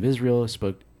the nation of Israel.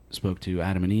 Spoke to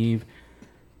Adam and Eve.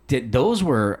 Those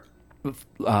were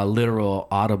literal,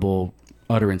 audible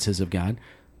utterances of God,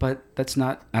 but that's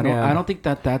not. I don't think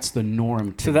that's the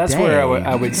norm today. So that's where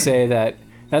I would say that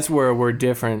that's where we're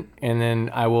different, and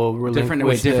then I will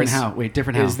relinquish different this, how? Wait,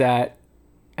 different how? is that,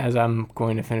 as I'm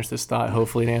going to finish this thought,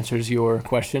 hopefully it answers your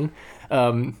question.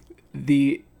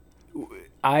 The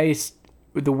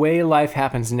way life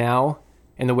happens now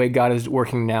and the way God is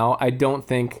working now, I don't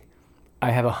think, I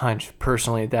have a hunch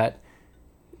personally that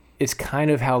it's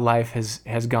kind of how life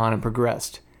has gone and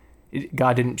progressed.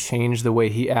 God didn't change the way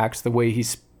he acts, the way he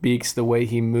speaks, the way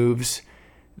he moves,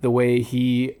 the way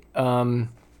he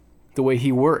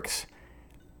works.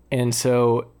 And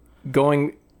so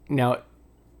going now,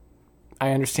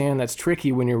 I understand that's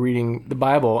tricky when you're reading the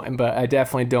Bible, but I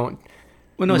definitely don't.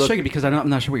 Well, no, it's look- tricky because I'm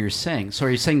not sure what you're saying. So are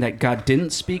you saying that God didn't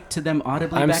speak to them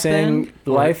audibly I'm back saying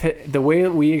then? life, the way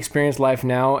we experience life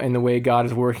now and the way God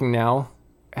is working now,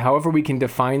 however we can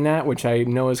define that, which I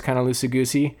know is kind of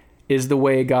loosey-goosey, is the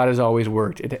way God has always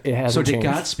worked. It hasn't So did changed.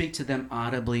 God speak to them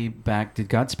audibly back? Did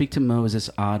God speak to Moses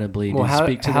audibly? Well, did he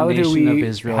speak to the nation of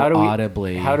Israel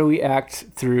audibly? How do we act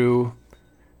through?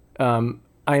 I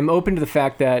am open to the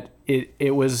fact that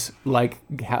it was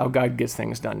like how God gets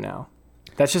things done now.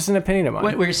 That's just an opinion of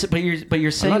mine. Wait, but you're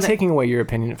I'm saying not that. taking away your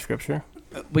opinion of Scripture.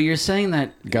 But you're saying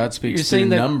that God speaks You're saying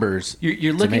through that numbers. you're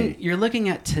to looking. me. You're looking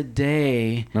at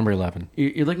today. Number 11.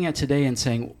 You're looking at today and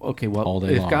saying, okay, well, All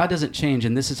day if long. God doesn't change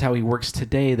and this is how he works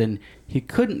today, then he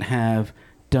couldn't have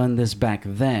done this back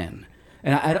then.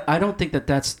 And I don't think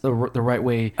that's the right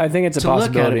way I think it's a to look at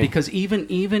possibility. it, because even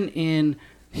in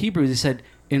Hebrews, he said,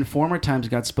 in former times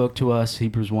God spoke to us,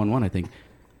 Hebrews 1:1, I think.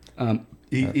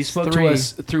 He spoke 3. to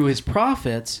us through his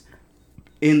prophets.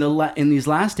 In these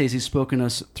last days, he's spoken to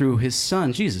us through his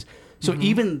son, Jesus. So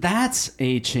even that's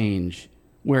a change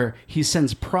where he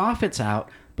sends prophets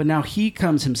out, but now he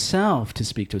comes himself to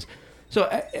speak to us. So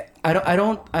I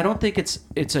don't think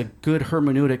it's a good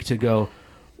hermeneutic to go,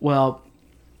 well,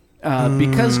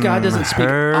 because God doesn't speak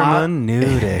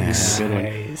hermeneutics.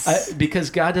 because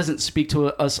God doesn't speak to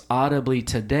us audibly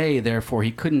today, therefore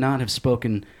he could not have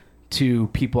spoken to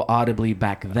people audibly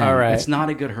back then. All right. It's not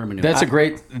a good hermeneutic. That's a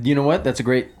great. You know what? That's a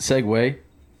great segue.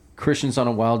 Christians on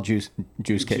a wild juice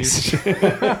case.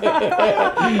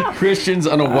 Christians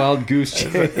on a wild goose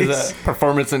chase. Is that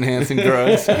performance enhancing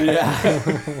drugs? Yes.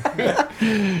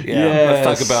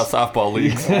 Let's talk about softball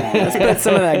leagues. Let's put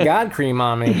some of that God cream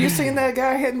on me. You seen that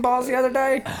guy hitting balls the other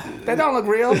day? They don't look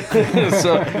real.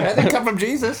 So They come from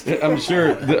Jesus. I'm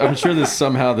sure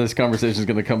this conversation is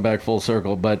going to come back full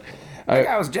circle. But That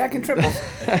guy was jacking triples.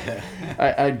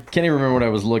 I can't even remember what I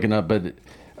was looking up. But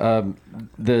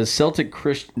the Celtic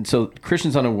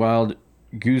Christians on a Wild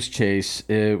Goose Chase.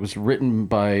 It was written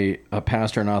by a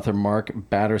pastor and author, Mark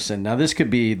Batterson. Now this could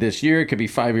be this year, it could be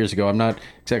 5 years ago. I'm not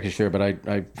exactly sure, but I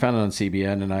found it on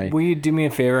CBN and Will you do me a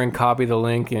favor and copy the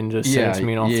link and just send it to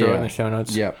me, and I'll throw it in the show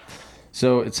notes? Yeah.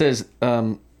 So it says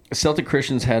Celtic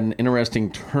Christians had an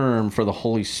interesting term for the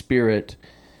Holy Spirit.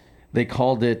 They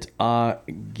called it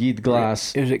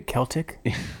Gidglas. Is it Celtic?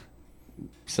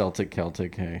 Celtic,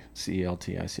 hey,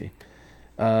 Celtic.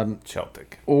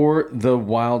 Celtic. Or the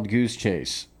Wild Goose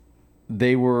Chase.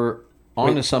 They were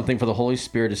onto something for the Holy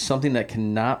Spirit is something that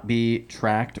cannot be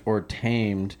tracked or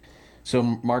tamed. So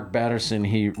Mark Batterson,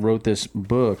 he wrote this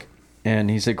book, and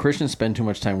he said Christians spend too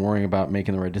much time worrying about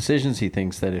making the right decisions. He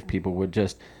thinks that if people would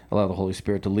just allow the Holy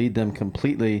Spirit to lead them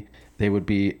completely, they would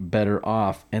be better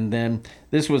off. And then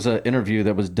this was an interview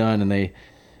that was done, and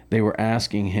they were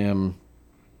asking him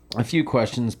a few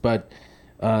questions, but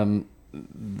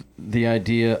the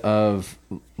idea of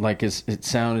like it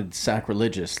sounded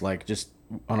sacrilegious, like just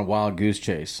on a wild goose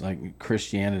chase. Like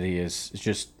Christianity is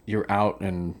just you're out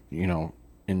and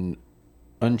in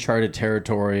uncharted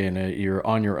territory and you're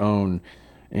on your own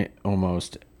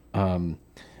almost.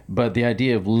 But the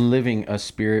idea of living a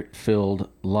spirit-filled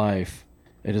life,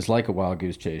 it is like a wild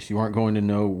goose chase. You aren't going to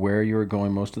know where you're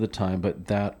going most of the time, but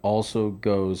that also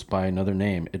goes by another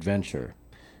name, adventure.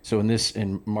 So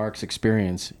in Mark's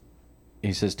experience,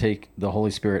 he says, take the Holy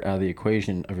Spirit out of the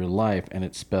equation of your life, and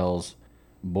it spells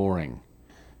boring.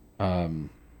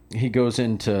 He goes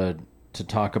into to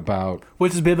talk about...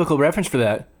 What's his biblical reference for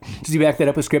that? Does he back that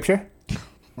up with scripture?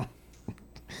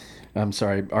 I'm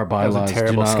sorry, our That was a bylaws do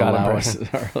terrible not Scott allow us.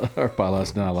 impression. Our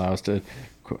bylaws do not allow us to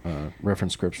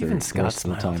reference scripture Even most Scott of the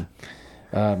smiled.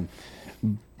 time.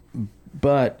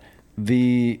 But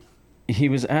he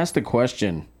was asked the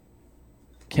question: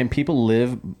 can people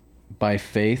live by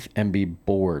faith and be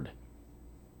bored?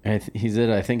 And he said,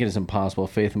 I think it is impossible.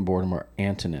 Faith and boredom are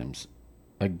antonyms.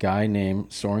 A guy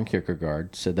named Soren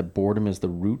Kierkegaard said that boredom is the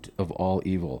root of all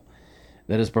evil.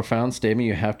 That is a profound statement.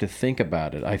 You have to think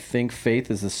about it. I think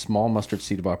faith is the small mustard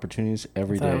seed of opportunities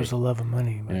every day. That was the love of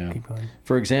money. But Yeah. keep going.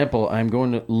 For example, I'm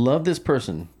going to love this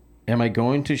person. Am I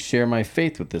going to share my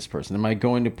faith with this person? Am I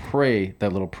going to pray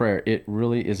that little prayer? It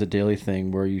really is a daily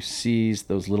thing where you seize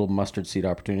those little mustard seed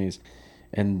opportunities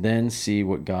and then see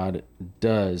what God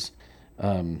does.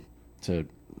 To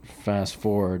fast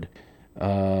forward,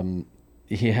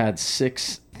 he had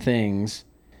 6 things,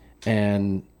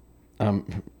 and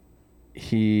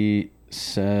he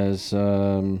says,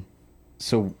 hold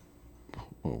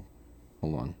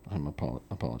on,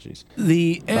 apologies.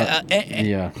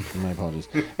 Yeah, my apologies.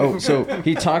 Oh, so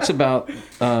he talks about,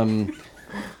 What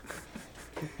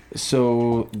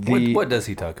does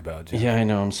he talk about, Jim? Yeah, I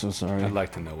know, I'm so sorry. I'd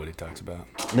like to know what he talks about.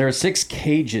 There are 6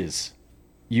 cages.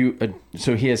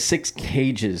 So he has 6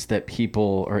 cages that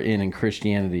people are in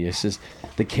Christianity. It says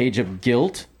the cage of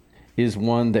guilt is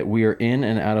one that we are in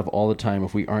and out of all the time.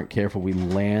 If we aren't careful, we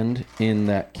land in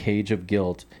that cage of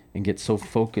guilt and get so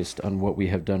focused on what we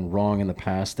have done wrong in the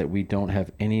past that we don't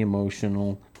have any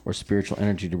emotional or spiritual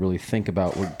energy to really think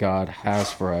about what God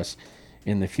has for us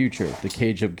in the future. The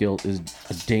cage of guilt is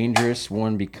a dangerous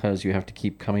one because you have to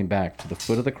keep coming back to the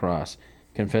foot of the cross,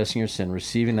 confessing your sin,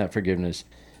 receiving that forgiveness.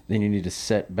 Then you need to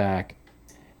set back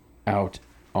out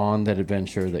on that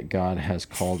adventure that God has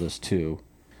called us to.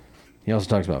 He also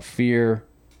talks about fear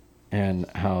and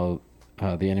how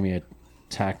the enemy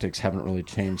tactics haven't really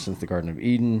changed since the Garden of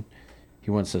Eden.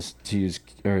 He wants to use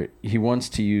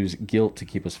guilt to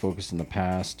keep us focused in the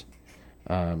past.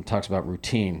 talks about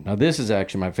routine. Now, this is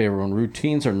actually my favorite one.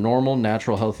 Routines are normal,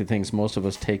 natural, healthy things. Most of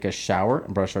us take a shower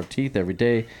and brush our teeth every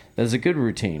day. That is a good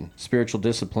routine. Spiritual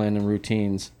discipline and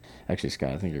routines. Actually,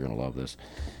 Scott, I think you're going to love this.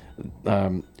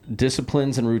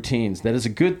 Disciplines and routines. That is a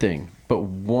good thing. But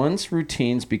once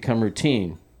routines become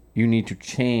routine, you need to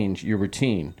change your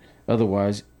routine.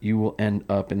 Otherwise, you will end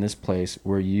up in this place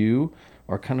where you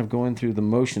are kind of going through the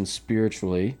motions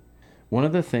spiritually. One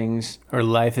of the things... Or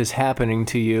life is happening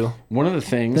to you. One of the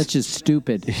things... That's just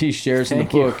stupid. He shares in the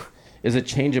Thank you. book is a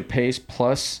change of pace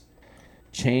plus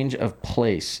change of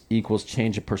place equals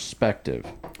change of perspective.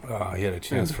 Oh, he had a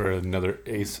chance for another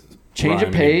ace. Change rhyme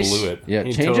of and he pace. blew it. Yeah,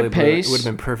 He change totally of blew it. pace Would have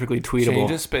been perfectly tweetable.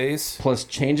 Change of space. plus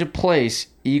change of place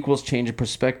equals change of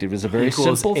perspective is a very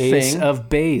Equals simple ace thing. of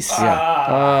base. Yeah.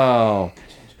 Oh.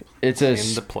 It's a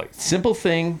In the place. simple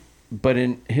thing, but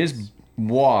in his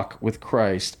walk with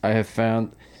Christ, he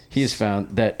has found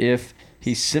that if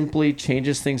he simply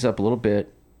changes things up a little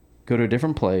bit, go to a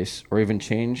different place, or even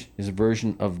change his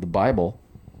version of the Bible,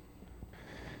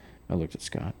 I looked at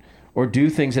Scott, or do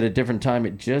things at a different time,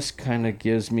 it just kind of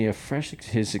gives me a fresh,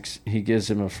 he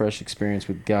gives him a fresh experience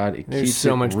with God. It There's keeps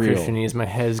so it much real. Christianese. My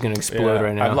head's going to explode Yeah,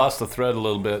 right now. I've lost the thread a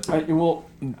little bit. I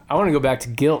I want to go back to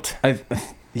guilt. I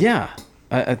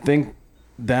think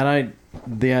that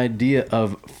the idea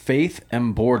of faith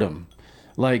and boredom,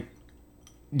 like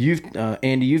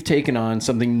Andy, you've taken on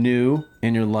something new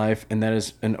in your life, and that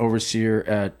is an overseer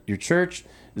at your church.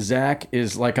 Zach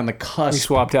is like on the We cusp.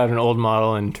 swapped out an old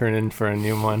model and turned in for a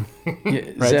new one.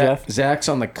 Yeah, Jeff? Zach's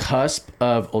on the cusp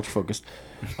of ultra focused,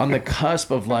 on the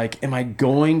cusp of like, am I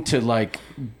going to like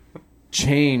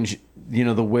change,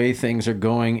 the way things are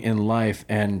going in life,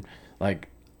 and like,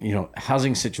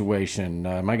 housing situation.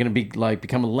 Am I going to be like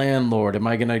become a landlord? Am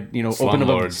I going to, open up?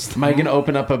 Slumlords. Am I going to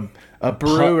open up a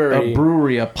Brewery. a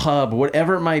brewery, a pub,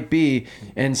 whatever it might be?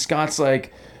 And Scott's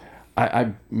like,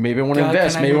 I maybe I want to God,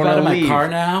 invest. can I Maybe I move want out to of my leave. car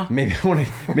now? Maybe I want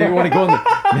to go in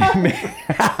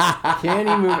the. Can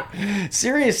you move?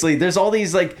 Seriously, there's all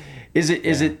these like, is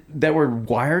it that we're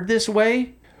wired this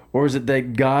way, or is it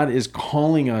that God is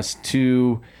calling us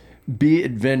to be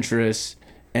adventurous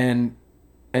and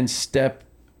step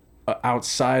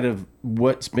outside of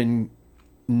what's been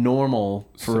normal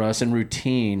for us and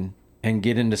routine and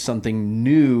get into something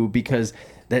new, because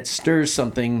that stirs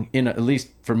something in, at least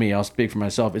for me, I'll speak for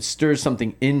myself, it stirs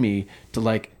something in me to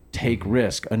like take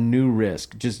risk, a new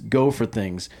risk, just go for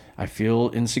things. I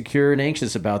feel insecure and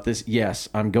anxious about this. Yes,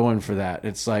 I'm going for that.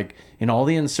 It's like in all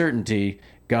the uncertainty,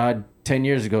 God 10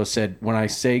 years ago said, when I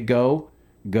say go,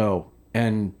 go.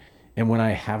 And when I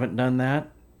haven't done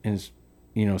that, and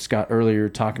Scott earlier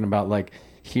talking about like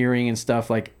hearing and stuff,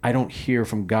 like I don't hear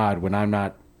from God when I'm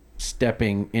not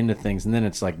stepping into things, and then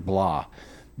it's like blah.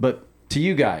 But to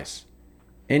you guys,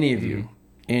 any of you,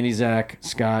 Andy, Zach,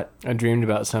 Scott, I dreamed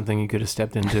about something you could have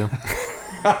stepped into.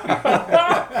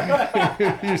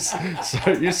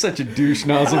 you're such a douche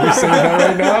nozzle for saying that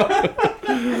right now.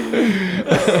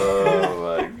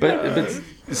 But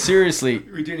seriously,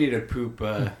 We do need a poop.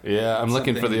 Yeah, I'm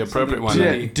looking for the Something- appropriate one.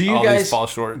 something- yeah, do you All these guys fall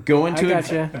short? go into I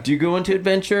gotcha. do you go into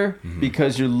adventure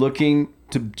because you're looking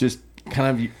to just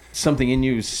kind of something in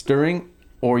you is stirring,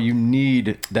 or you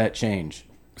need that change?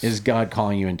 Is God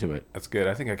calling you into it? That's good.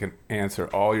 I think I can answer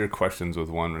all your questions with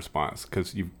one response,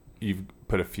 because you've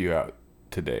put a few out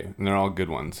today, and they're all good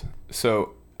ones.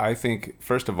 So I think,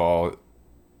 first of all,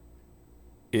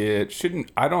 it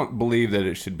shouldn't. I don't believe that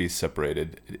it should be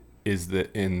separated. Is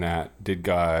that in that? Did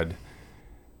God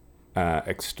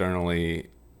externally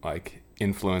like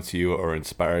influence you or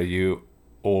inspire you,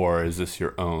 or is this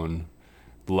your own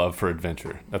love for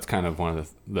adventure? That's kind of one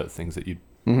of the things that you.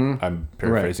 I'm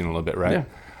paraphrasing a little bit, right?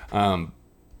 Yeah.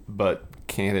 But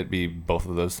can't it be both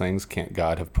of those things? Can't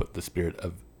God have put the spirit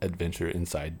of adventure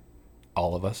inside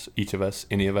all of us, each of us,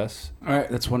 any of us? All right,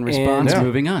 that's one response. Yeah.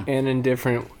 Moving on. And in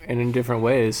different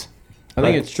ways. I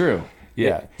think it's true.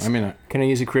 Yeah. I mean, Can I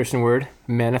use a Christian word?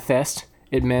 Manifest.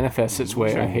 It manifests its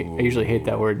way. I usually hate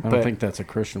that word, I don't but think that's a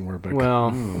Christian word, but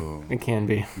well, it can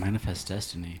be. Manifest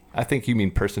destiny. I think you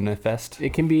mean personifest.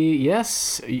 It can be.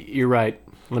 Yes, you're right.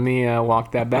 Let me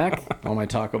walk that back. all my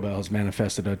Taco Bells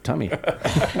manifested a tummy.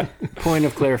 Point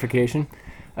of clarification.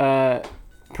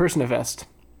 Personifest.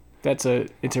 It's a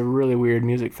really weird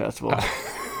music festival.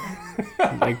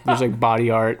 Like there's like body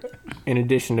art in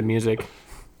addition to music.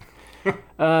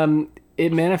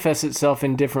 It manifests itself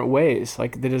in different ways.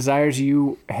 Like the desires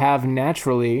you have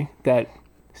naturally that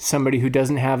somebody who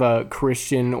doesn't have a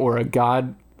Christian or a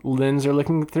God lens are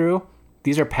looking through.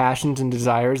 These are passions and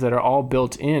desires that are all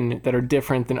built in, that are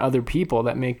different than other people,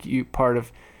 that make you part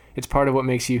of what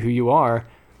makes you who you are.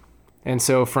 And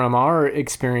so from our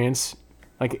experience,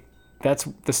 Like that's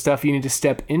the stuff you need to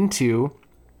step into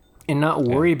and not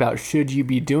worry about should you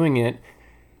be doing it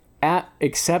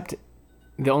except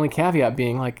the only caveat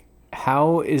being like,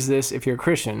 how is this, if you're a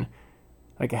Christian,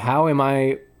 like how am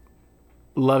I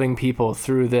loving people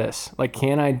through this? Like,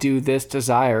 can I do this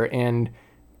desire and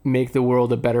make the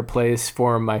world a better place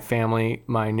for my family,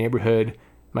 my neighborhood,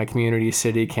 my community,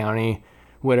 city, county,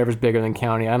 whatever's bigger than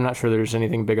county? I'm not sure there's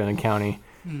anything bigger than county,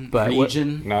 but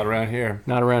Region, Not around here.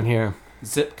 not around here.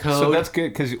 zip code. So that's good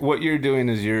because what you're doing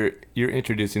is you're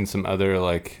introducing some other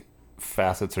like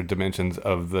facets or dimensions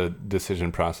of the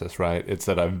decision process, right? It's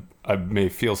that I may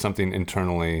feel something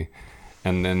internally,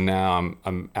 and then now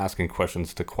I'm asking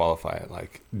questions to qualify it.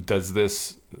 Like, does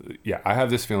this? Yeah, I have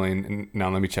this feeling, and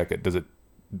now let me check it. Does it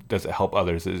help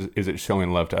others? Is it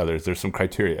showing love to others? There's some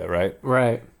criteria, right?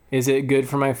 Right. Is it good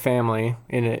for my family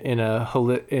in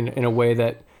a way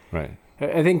that Right.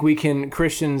 I think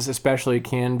Christians especially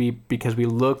can be, because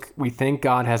we think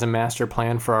God has a master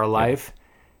plan for our life,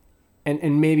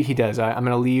 and maybe he does. I'm going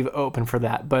to leave open for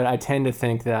that, but I tend to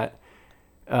think that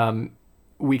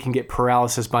we can get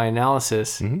paralysis by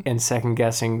analysis and second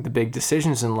guessing the big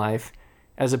decisions in life,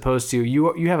 as opposed to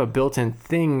you have a built-in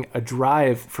thing, a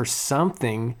drive for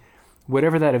something,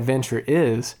 whatever that adventure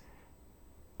is.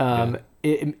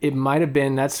 It might have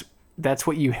been that's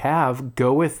what you have.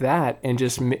 Go with that and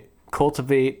just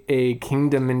cultivate a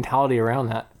kingdom mentality around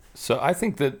that. So I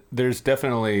think that there's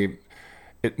definitely,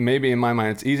 maybe in my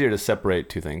mind, it's easier to separate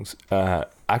two things. I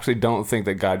actually don't think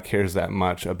that God cares that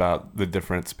much about the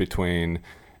difference between,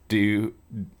 I'll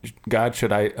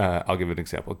give an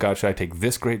example. God, should I take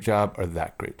this great job or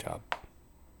that great job?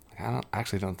 I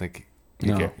actually don't think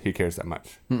he cares that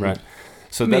much, right?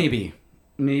 So maybe,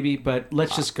 but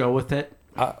let's just go with it.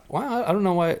 Well, I don't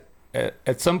know why.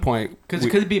 At some point, Because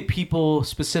it could be people,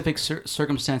 specific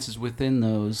circumstances within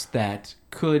those that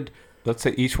could. let's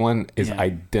say each one is Yeah.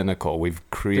 identical. We've They're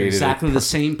created exactly the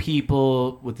same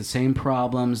people with the same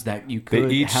problems that you could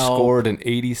They each help. scored an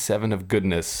 87 of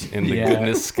goodness in the Yeah.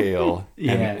 goodness scale.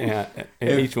 Yeah.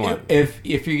 And each one.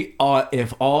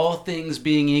 If all things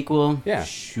being equal, Yeah.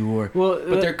 sure. Well,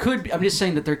 But there could be. I'm just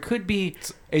saying that there could be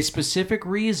a specific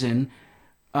reason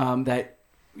that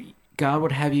God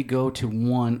would have you go to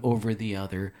one over the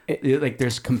other. Like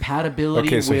there's compatibility.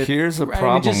 Okay, so with, here's a right,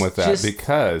 problem just- with that, just-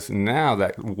 because now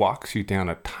that walks you down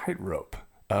a tightrope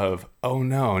of, oh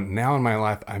no, now in my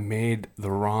life I made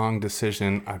the wrong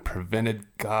decision. I prevented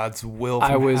God's will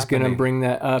from I was going to happening. bring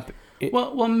that up.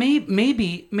 well,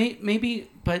 maybe,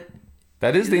 but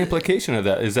That is the implication of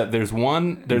that, is that there's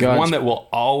one God's- that will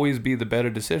always be the better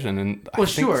decision. And I well,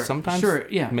 think sure, sometimes, sure,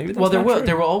 yeah. maybe that's well, not true.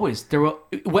 there will always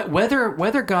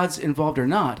whether God's involved or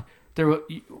not.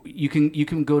 You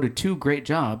can go to two great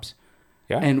jobs,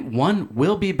 Yeah. and one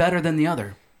will be better than the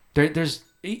other. There's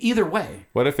either way.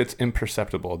 What if it's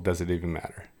imperceptible? Does it even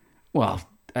matter? Well,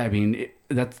 I mean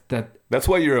that. That's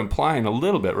what you're implying a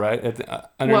little bit, right?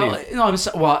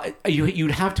 Underneath. Well, no,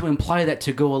 you'd have to imply that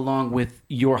to go along with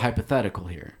your hypothetical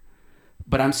here.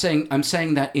 But I'm saying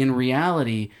that in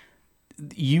reality,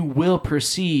 you will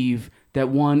perceive that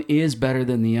one is better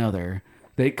than the other.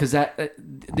 Because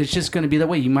it's just going to be that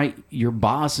way. Your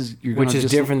boss is, Which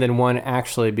is different than one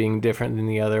actually being different than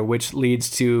the other, which leads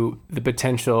to the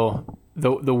potential,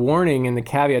 the warning and the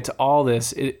caveat to all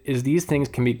this is these things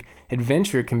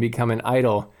adventure can become an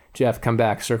idol. Jeff, come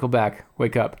back, circle back,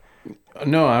 wake up.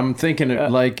 No, I'm thinking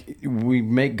like we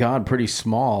make God pretty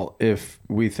small if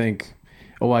we think,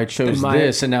 oh, I chose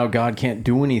this, and now God can't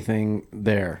do anything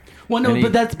there. Well, no, And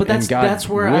that's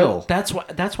where will. that's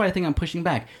why I think I'm pushing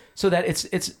back. So that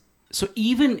it's so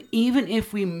even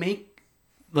if we make,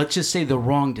 let's just say, the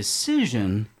wrong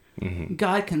decision,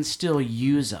 God can still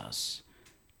use us.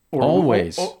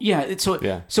 Always. Yeah.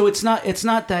 Yeah. So it's not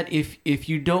that if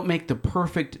you don't make the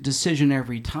perfect decision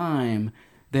every time,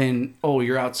 then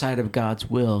you're outside of God's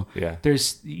will. Yeah.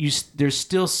 There's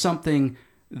still something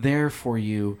there for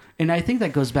you, and I think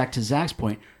that goes back to Zach's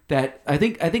point. That I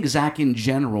think Zach in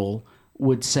general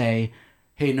would say,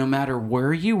 hey, no matter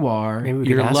where you are, Maybe we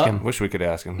could ask him. Wish we could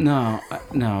ask him.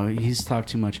 No, he's talked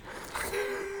too much.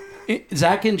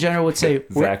 Zach in general would say,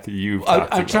 Zach, you've I'm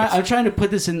talked too trying. much. I'm trying to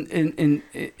put this in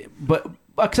but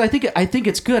because I think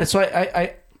it's good. So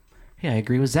I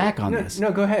agree with Zach on this.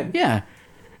 No, go ahead. Yeah,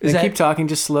 And keep talking.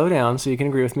 Just slow down so you can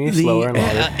agree with me slower and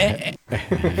louder.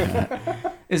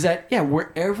 Is that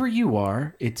wherever you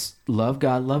are, it's love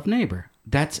God, love neighbor.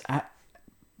 That's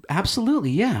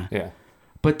absolutely Yeah.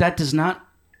 But that does not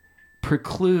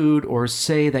preclude or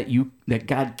say that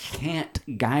God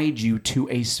can't guide you to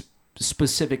a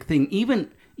specific thing, even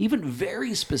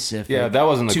very specific. Yeah, that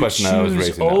wasn't the to question I was choose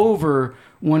raising, though. over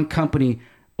one company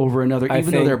over another, I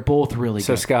even though think- they're both really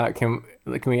So good. Scott, can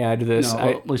we add to this?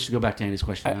 No, let's just go back to Andy's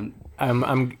question.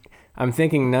 I'm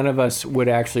thinking none of us would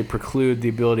actually preclude the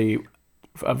ability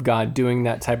of God doing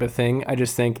that type of thing. I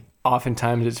just think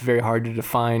oftentimes it's very hard to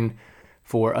define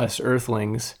for us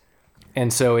earthlings,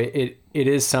 and so it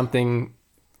is something.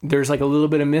 There's like a little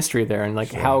bit of mystery there, and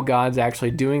like how God's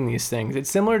actually doing these things. It's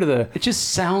similar to the. It just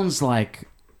sounds like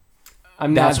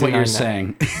I'm that's not what you're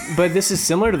denying that. saying. But this is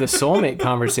similar to the soulmate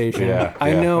conversation. Yeah,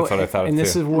 I yeah, know, that's what I thought and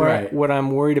this too. is where Right. what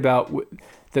I'm worried about.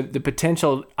 The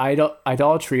potential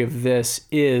idolatry of this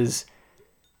is,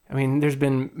 I mean, there's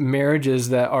been marriages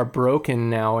that are broken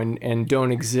now and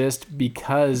don't exist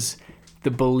because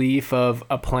the belief of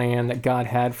a plan that God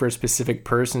had for a specific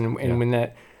person, and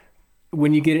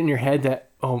when you get in your head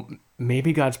that, oh,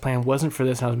 maybe God's plan wasn't for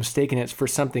this, and I was mistaken, it's for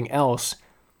something else,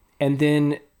 and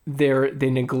then they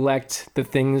neglect the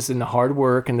things and the hard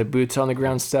work and the boots on the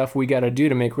ground stuff we got to do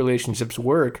to make relationships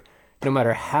work. No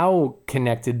matter how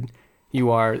connected you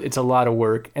are, it's a lot of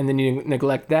work, and then you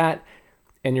neglect that,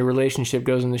 and your relationship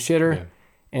goes in the shitter. Yeah.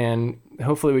 And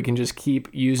hopefully we can just keep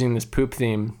using this poop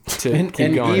theme to And, keep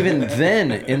and going. even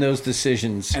then, in those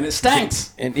decisions, And it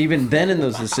stinks. and even then in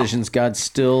those decisions, God's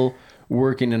still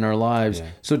working in our lives. Yeah.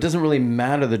 So it doesn't really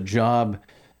matter the job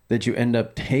that you end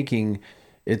up taking.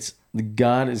 It's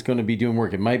God is going to be doing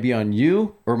work. It might be on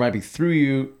you, or it might be through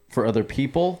you for other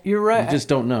people. You're right. You just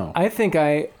don't know. I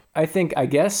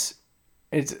guess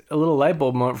it's a little light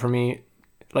bulb moment for me.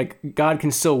 Like, God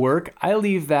can still work. I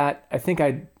think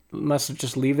I must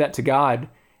just leave that to God,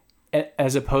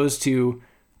 as opposed to,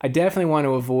 I definitely want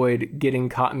to avoid getting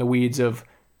caught in the weeds of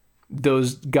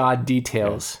those God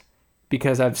details,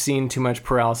 because I've seen too much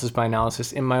paralysis by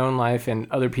analysis in my own life and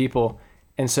other people.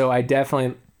 And so I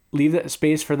definitely leave that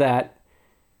space for that.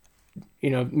 You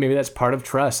know, maybe that's part of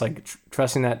trust, like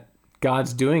trusting that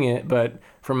God's doing it. But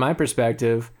from my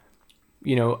perspective,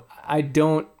 you know, I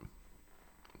don't,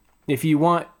 if you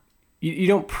want, you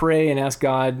don't pray and ask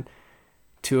God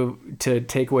to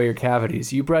take away your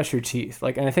cavities. You brush your teeth.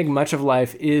 Like, and I think much of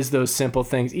life is those simple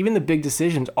things. Even the big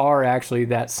decisions are actually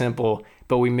that simple,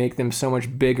 but we make them so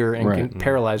much bigger and Right. can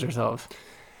paralyze ourselves.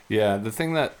 Yeah, the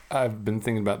thing that I've been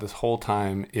thinking about this whole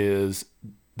time is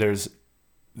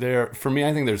for me,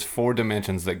 I think there's 4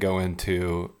 dimensions that go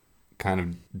into kind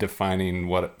of defining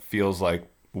what it feels like,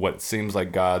 what seems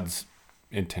like God's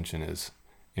intention is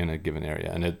in a given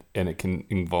area, and it can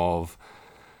involve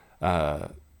an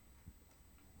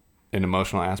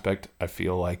emotional aspect. I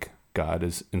feel like God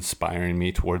is inspiring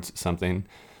me towards something.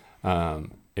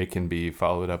 It can be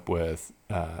followed up with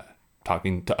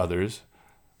talking to others,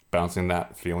 bouncing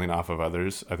that feeling off of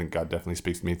others. I think God definitely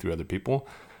speaks to me through other people.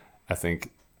 I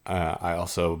think I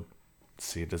also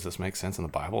see, does this make sense in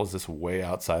the Bible? Is this way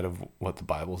outside of what the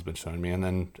Bible has been showing me? And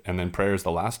then prayer is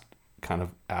the last kind of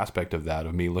aspect of that,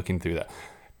 of me looking through that.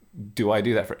 Do I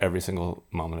do that for every single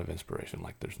moment of inspiration?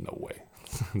 Like, there's no way.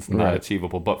 It's not Right.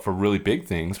 achievable. But for really big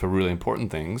things, for really important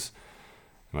things,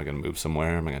 am I going to move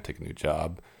somewhere? Am I going to take a new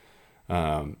job?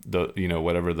 Am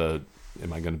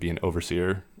I going to be an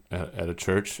overseer at a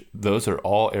church? Those are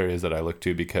all areas that I look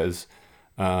to because,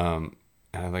 and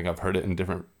I think I've heard it in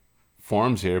different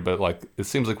forms here, but like, it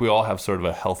seems like we all have sort of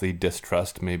a healthy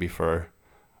distrust maybe for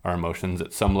our emotions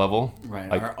at some level. Right.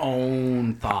 Like, Our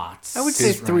own thoughts. I would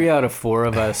say 3 out of 4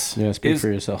 of us. Yeah, speak for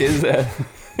yourself. Is that?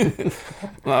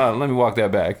 Let me walk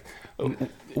that back.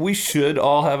 We should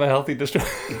all have a healthy distrust.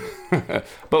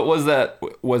 But was that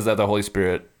the Holy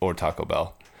Spirit or Taco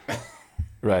Bell?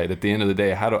 Right. At the end of the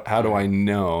day, how do I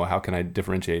know? How can I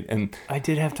differentiate? And I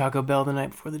did have Taco Bell the night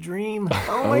before the dream.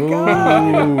 Oh my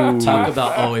God. Talk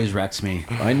about always wrecks me.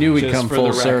 I knew we'd Just come for full the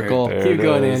record. circle. There Keep it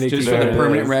going, is. Andy. Just Keep for the going.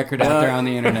 permanent record out there on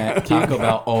the internet, Taco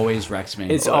Bell always wrecks me.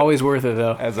 It's always worth it,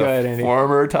 though. as Go ahead, a Andy.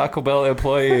 former Taco Bell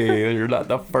employee, you're not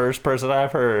the first person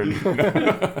I've heard.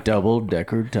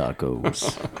 Double-decker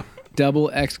tacos. Double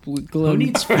who exclamation.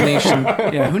 needs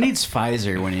who needs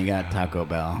Pfizer when you got Taco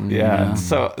Bell? Yeah. You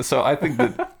know? So I think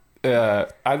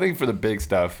that I think for the big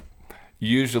stuff,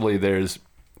 usually there's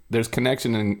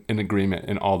connection and agreement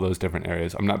in all those different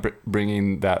areas. I'm not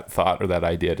bringing that thought or that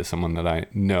idea to someone that I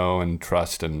know and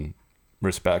trust and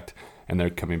respect, and they're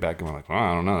coming back and we're like, well,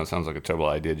 I don't know, that sounds like a terrible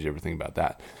idea. Did you ever think about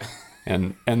that?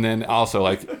 And then also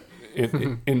like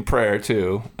in prayer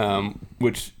too,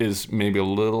 which is maybe a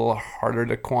little harder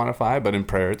to quantify, but in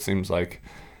prayer it seems like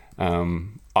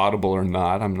audible or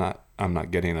not, I'm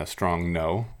not getting a strong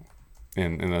no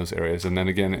in those areas. And then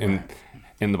again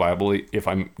in the Bible, if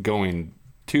I'm going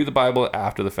to the Bible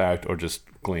after the fact or just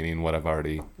gleaning what I've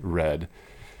already read,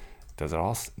 does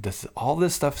all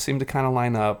this stuff seem to kind of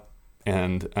line up,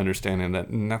 and understanding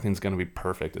that nothing's going to be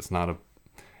perfect. It's not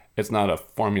it's not a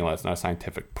formula, it's not a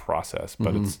scientific process,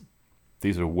 but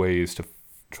these are ways to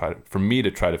for me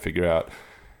to try to figure out,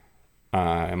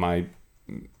 am I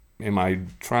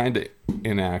trying to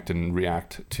enact and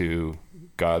react to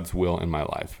God's will in my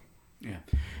life? Yeah,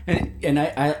 and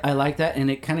I like that, and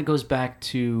it kind of goes back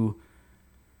to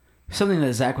something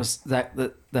that Zach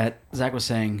was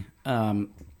saying.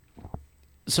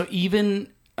 So even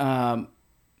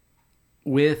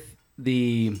with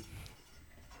the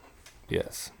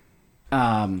Yes.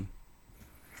 well,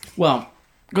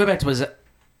 going back to what Zach,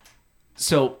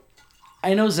 so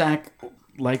I know Zach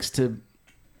likes to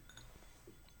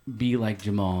be like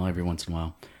Jamal every once in a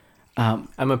while.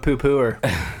 I'm a poo-pooer.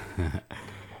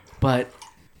 But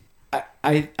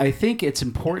I think it's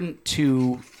important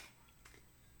to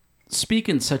speak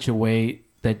in such a way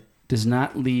that does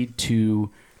not lead to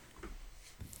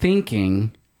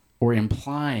thinking or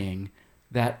implying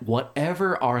that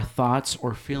whatever our thoughts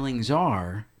or feelings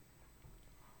are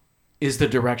is the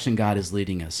direction God is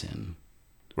leading us in.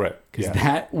 Right. Because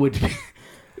that would be...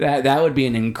 That would be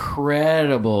an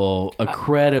incredibly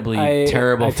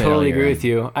terrible I totally failure. agree with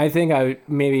you. I think I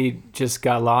maybe just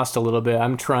got lost a little bit.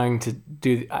 I'm trying to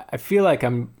do... I feel like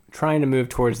I'm trying to move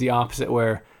towards the opposite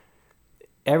where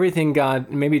everything God...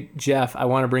 Maybe, Jeff, I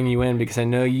want to bring you in because I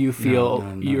know you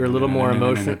feel you're a little more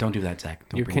emotional. No, don't do that, Zach.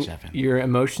 Don't bring Jeff in. Your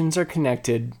emotions are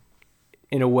connected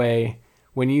in a way.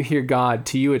 When you hear God,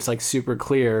 to you, it's like super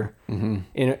clear.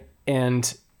 Mm-hmm.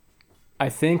 And I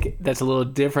think that's a little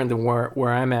different than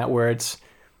where I'm at, where it's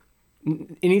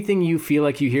anything you feel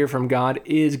like you hear from God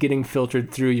is getting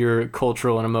filtered through your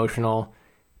cultural and emotional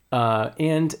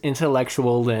and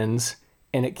intellectual lens,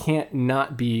 and it can't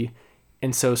not be.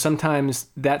 And so sometimes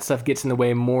that stuff gets in the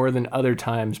way more than other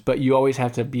times, but you always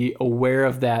have to be aware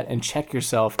of that and check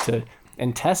yourself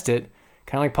and test it.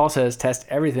 Kind of like Paul says, test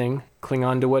everything, cling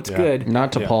on to what's good.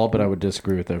 Not to Paul, but I would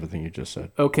disagree with everything you just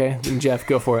said. Okay, then Jeff,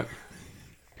 go for it.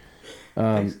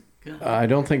 I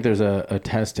don't think there's a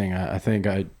testing. I think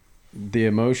the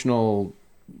emotional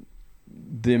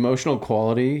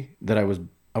quality that I was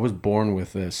born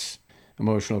with this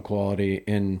emotional quality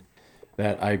in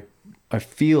that I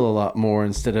feel a lot more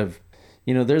instead of,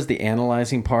 there's the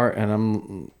analyzing part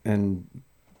and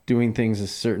doing things a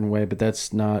certain way, but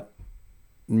that's not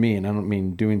me. And I don't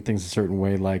mean doing things a certain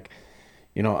way like,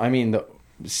 I mean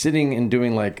sitting and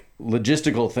doing like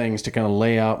logistical things to kind of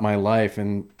lay out my life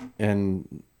and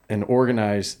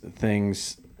organize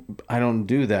things. I don't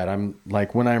do that. I'm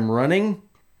like, when I'm running,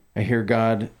 I hear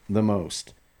God the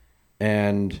most,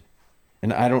 and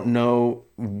I don't know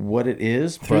what it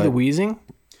is. Through the wheezing,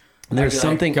 there's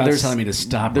something. God's telling me to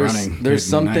stop running. There's Good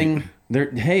something night.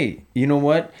 there. Hey, you know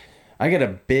what? I got a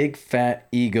big fat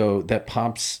ego that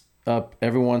pops up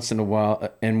every once in a while,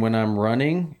 and when I'm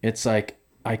running, it's like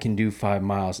I can do 5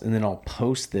 miles, and then I'll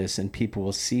post this, and people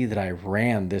will see that I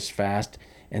ran this fast,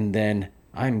 and then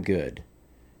I'm good.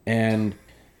 And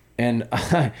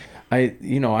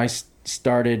I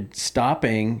started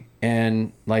stopping,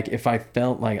 and like if I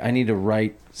felt like I need to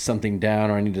write something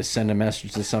down or I need to send a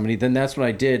message to somebody, then that's what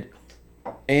I did.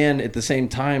 And at the same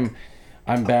time,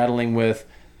 I'm battling with,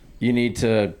 you need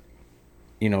to,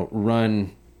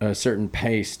 run a certain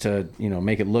pace to,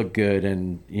 make it look good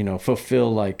and,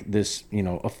 fulfill like this,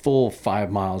 a full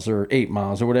 5 miles or 8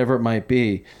 miles or whatever it might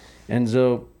be. And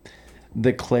so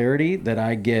the clarity that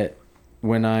I get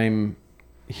when I'm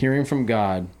hearing from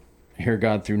God, I hear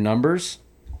God through numbers.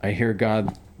 I hear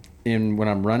God when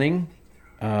I'm running.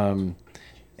 And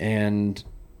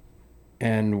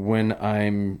when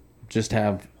I'm just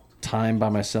have time by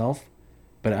myself,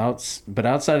 but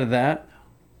outside of that,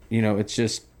 it's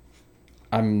just,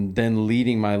 I'm then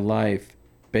leading my life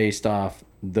based off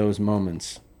those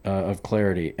moments of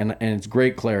clarity, and it's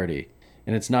great clarity,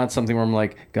 and it's not something where I'm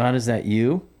like, God, is that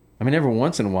you? I mean, every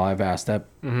once in a while I've asked that,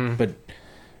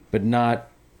 but not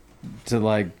to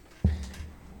like.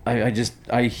 I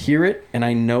hear it and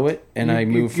I know it and I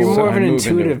move you're forward. more of an I move into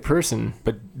intuitive it. person.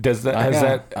 But has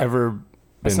that ever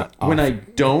been off? When I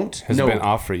don't, has no, it been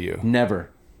off for you? never.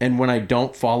 And when I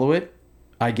don't follow it,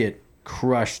 I get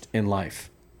crushed in life.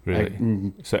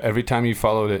 Really? So every time you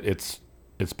followed it,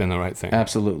 it's been the right thing.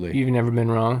 Absolutely. You've never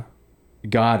been wrong.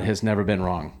 God has never been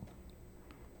wrong.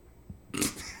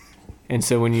 And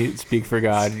so when you speak for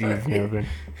God, you've never been.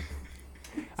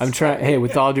 I'm trying. Hey,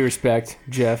 with all due respect,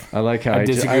 Jeff, I like how I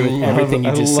disagree with everything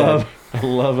you just said. said. I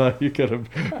love how you could have.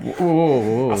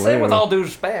 Whoa, I'll say it with all due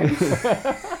respect.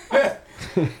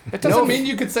 It doesn't mean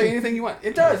you can say anything you want.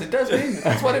 It does. It does mean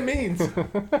that's what it means.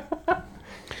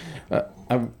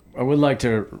 I would like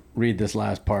to read this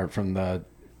last part from the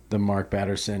Mark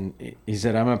Batterson. He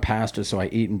said, "I'm a pastor, so I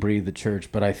eat and breathe the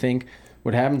church, but I think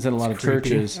what happens in a lot of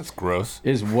churches That's gross.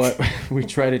 is what we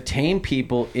try to tame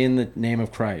people in the name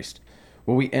of Christ.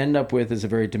 What we end up with is a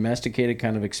very domesticated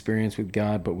kind of experience with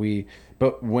God, but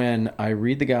when I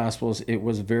read the Gospels, it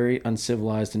was very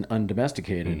uncivilized and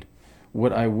undomesticated.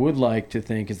 What I would like to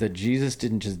think is that Jesus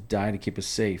didn't just die to keep us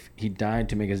safe. He died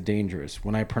to make us dangerous.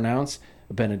 When I pronounce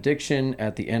a benediction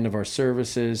at the end of our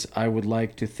services, I would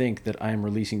like to think that I am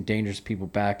releasing dangerous people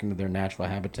back into their natural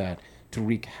habitat to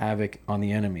wreak havoc on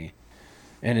the enemy.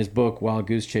 And his book, Wild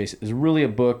Goose Chase, is really a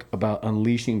book about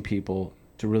unleashing people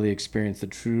to really experience the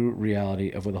true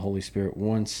reality of what the Holy Spirit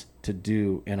wants to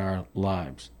do in our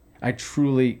lives. I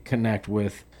truly connect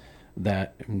with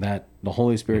that the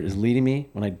Holy Spirit is leading me.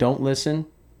 When I don't listen,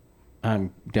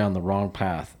 I'm down the wrong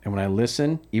path. And when I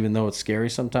listen, even though it's scary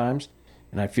sometimes,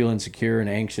 and I feel insecure and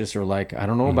anxious or like, I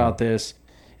don't know about this,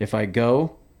 if I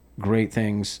go, great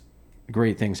things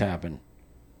happen.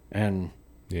 And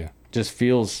Yeah.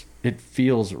 it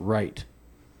feels right.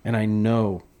 And I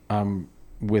know I'm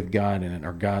with God in it,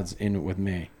 or God's in it with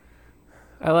me.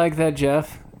 I like that,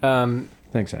 Jeff.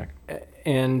 Thanks, Zach.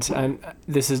 And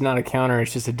this is not a counter;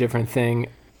 it's just a different thing.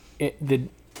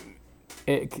 It's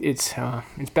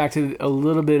back to a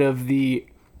little bit of the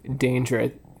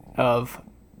danger of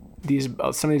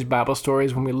some of these Bible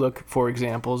stories when we look for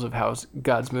examples of how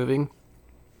God's moving.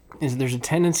 Is there's a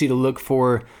tendency to look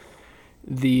for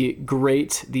the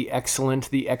great, the excellent,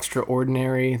 the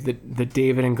extraordinary, the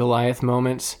David and Goliath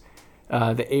moments,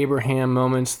 the Abraham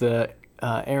moments, the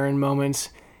Aaron moments.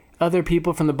 Other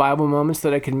people from the Bible moments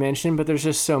that I could mention, but there's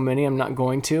just so many, I'm not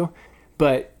going to.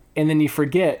 And then you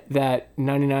forget that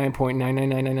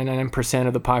 99.99999%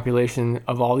 of the population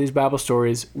of all these Bible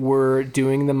stories were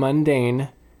doing the mundane,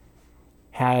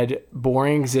 had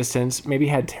boring existence, maybe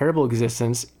had terrible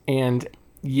existence, and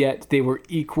yet they were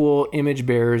equal image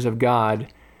bearers of God.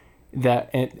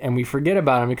 And we forget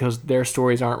about them because their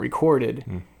stories aren't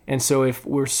recorded. And so if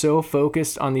we're so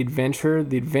focused on the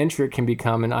adventure can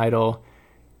become an idol.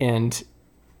 And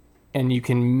you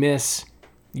can miss,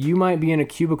 you might be in a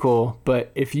cubicle,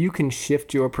 but if you can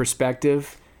shift your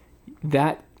perspective,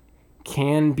 that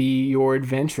can be your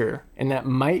adventure, and that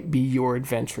might be your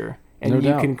adventure. And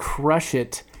you can crush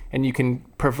it, and you can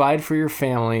provide for your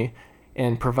family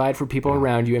and provide for people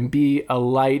around you and be a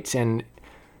light and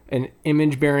an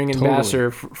image-bearing ambassador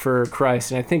for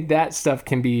Christ. And I think that stuff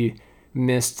can be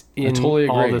missed in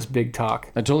all this big talk.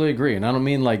 I totally agree. And I don't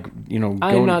mean like,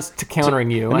 I'm not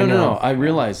countering you. No. I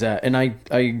realize that. And I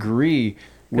agree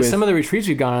with some of the retreats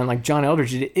we've gone on, like John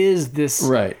Eldridge, it is this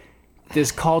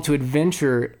call to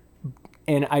adventure.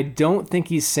 And I don't think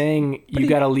he's saying you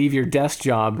got to leave your desk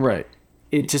job. Right.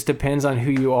 It just depends on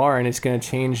who you are, and it's going to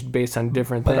change based on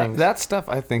different things. That stuff,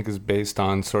 I think, is based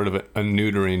on sort of a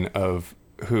neutering of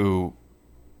who...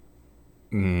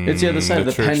 it's the other side of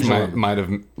the pendulum. Might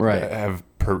have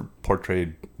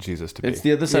portrayed Jesus to be. It's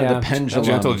the other side of the pendulum.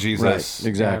 Gentle Jesus, right,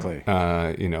 exactly.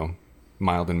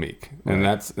 Mild and meek, right.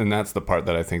 and that's the part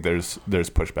that I think there's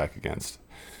pushback against.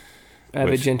 I have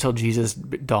a gentle Jesus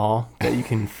doll that you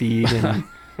can feed, and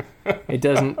it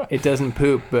doesn't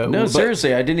poop. But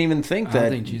seriously, I didn't even think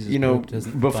that. Think Jesus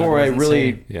before I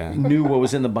really knew what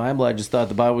was in the Bible, I just thought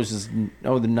the Bible was just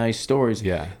the nice stories.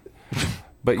 Yeah.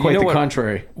 But quite the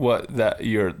contrary. What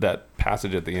that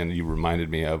passage at the end you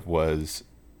reminded me of was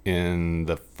in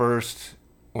the first,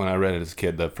 when I read it as a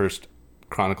kid, the first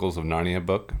Chronicles of Narnia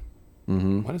book.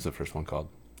 Mm-hmm. What is the first one called?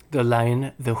 The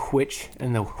Lion, the Witch,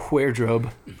 and the Wardrobe.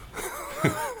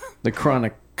 The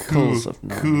Chronicles of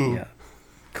Narnia.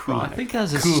 I think that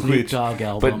was a Snoop Dogg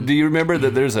album. But do you remember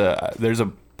that there's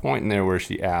a point in there where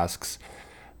she asks,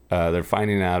 they're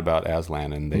finding out about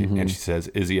Aslan, and and she says,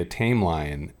 "Is he a tame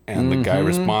lion?" And the guy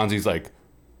responds, he's like,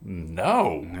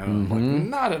 "No, like,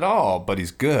 not at all. But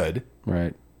he's good."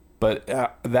 Right. But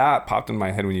that popped in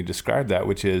my head when you described that,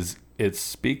 which is it's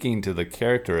speaking to the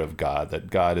character of God. That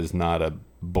God is not a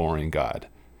boring God,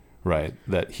 right?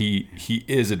 That he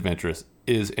is adventurous,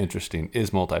 is interesting, is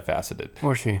multifaceted,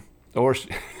 or she,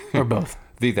 or both.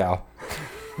 Thee thou.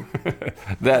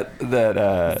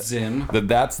 Zim.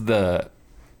 That's the.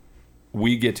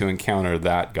 We get to encounter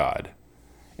that God,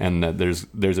 and that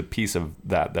there's a piece of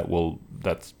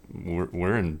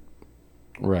we're in.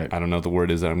 Right. I don't know what the word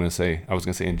is that I'm going to say. I was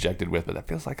going to say injected with, but that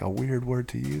feels like a weird word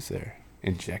to use there.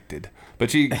 Injected.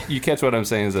 But you catch what I'm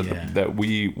saying is that that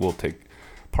we will take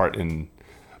part in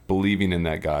believing in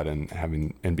that God and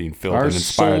being filled and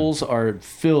inspired. Our souls are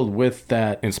filled with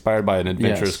that. Inspired by an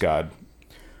adventurous God.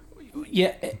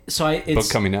 Yeah. So it's book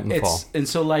coming out in the fall. And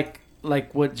so like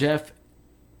what Jeff,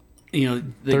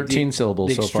 13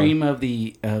 syllables the so far. extreme of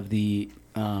the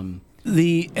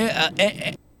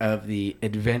of the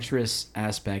adventurous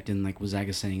aspect, and like what Zach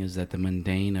is saying, is that the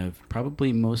mundane of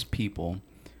probably most people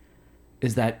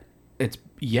is that it's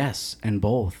yes and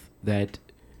both. That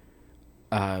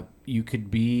you could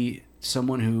be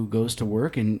someone who goes to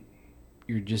work and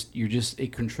you're just a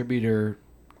contributor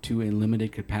to a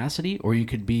limited capacity, or you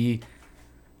could be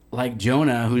like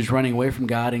Jonah, who's running away from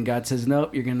God, and God says,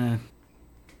 "Nope, you're gonna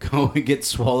go and get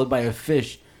swallowed by a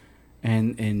fish,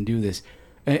 and do this."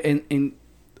 And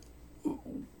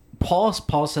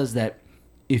Paul says that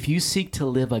if you seek to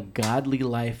live a godly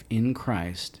life in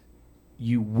Christ,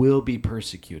 you will be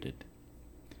persecuted.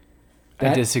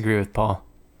 I disagree with Paul.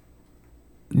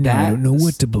 I don't know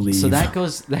what to believe. So that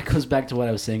goes back to what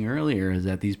I was saying earlier, is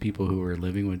that these people who were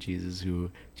living with Jesus, who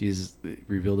Jesus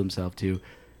revealed himself to,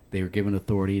 they were given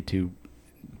authority to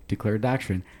declare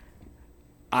doctrine.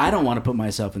 I don't want to put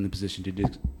myself in the position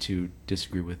to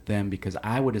disagree with them, because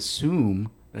I would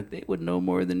assume that they would know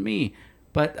more than me.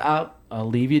 But I'll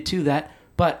leave you to that.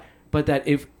 But that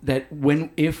if I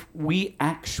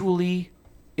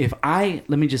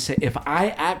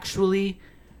actually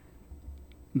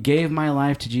gave my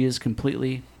life to Jesus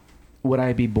completely, would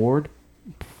I be bored?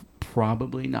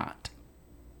 Probably not.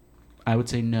 I would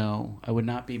say no. I would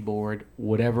not be bored,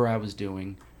 whatever I was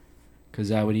doing, because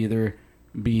I would either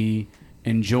be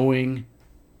enjoying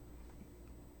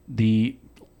the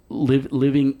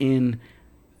living in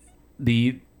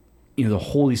the the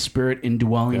Holy Spirit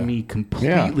indwelling me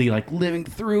completely, like living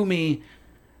through me,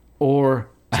 or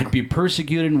I'd be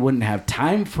persecuted and wouldn't have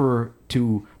time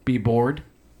to be bored.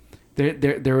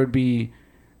 There would be,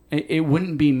 it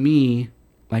wouldn't be me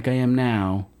like I am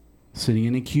now, sitting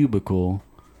in a cubicle,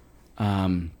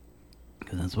 because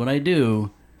that's what I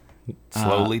do.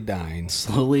 Slowly dying.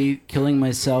 Slowly killing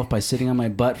myself by sitting on my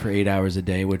butt for 8 hours a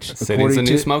day, which Sitting's the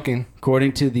new smoking.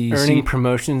 According to the Earning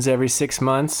promotions every 6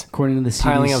 months. according to the CDC,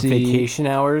 Piling up vacation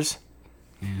hours.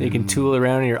 They can tool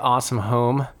around in your awesome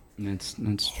home. That's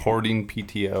Hoarding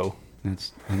PTO.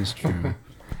 that is true.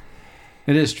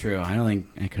 It is true. I don't think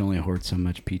I can only hoard so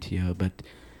much PTO, but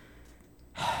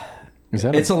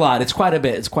it's a lot. It's quite a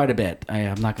bit.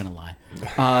 I'm not gonna lie.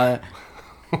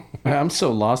 I'm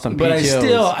so lost on PTO. But I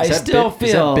still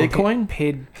feel is that Bitcoin?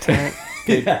 Paid time.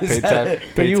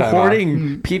 Are you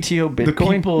hoarding PTO Bitcoin? the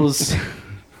people's.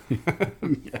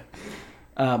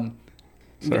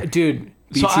 Dude,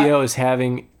 So BTO is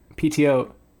having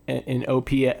PTO in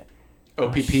OPP.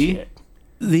 OPP.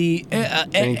 The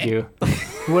Thank you.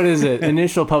 What is it?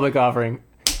 Initial public offering.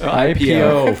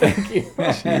 IPO. Thank you.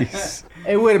 Jeez.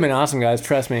 It would have been awesome, guys.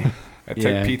 Trust me. I took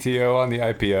Yeah. PTO on the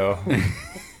IPO.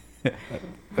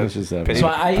 That's just Paid, So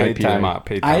I- paid time off.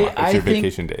 Paid time off. It's I your think-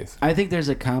 vacation days. I think there's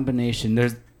a combination.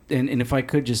 And if I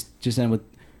could just end with,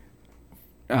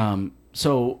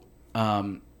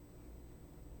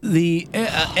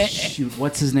 shoot,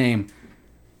 what's his name?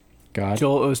 God.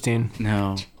 Joel Osteen.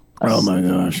 No, oh my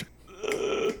gosh.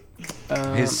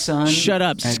 his son. Shut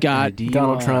up, had Scott. a DUI.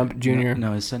 Donald Trump Jr.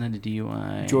 No, his son had a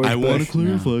DUI. George I want to Bush.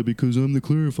 clarify because I'm the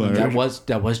clarifier.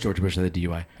 That was George Bush had the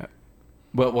DUI.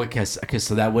 Well, okay,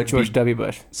 so that would George be W.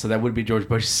 Bush. so that would be George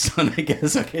Bush's son, I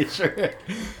guess. Okay, sure.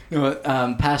 No,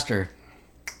 pastor.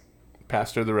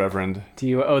 Pastor, the Reverend,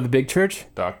 The big church?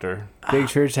 Doctor. Big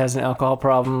church has an alcohol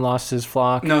problem, lost his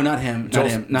flock. No, not him. Not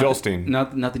him. Not Jolstein.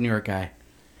 Not the New York guy.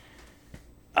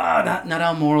 Not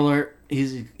Al Mohler.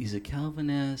 He's a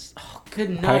Calvinist. Oh,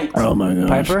 good night. Oh my gosh.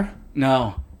 Piper?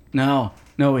 No.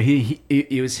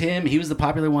 It was him. He was the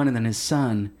popular one, and then his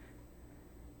son.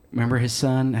 Remember, his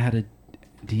son had a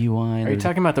DUI. Are you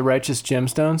talking about the Righteous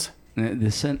Gemstones?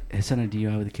 His son had a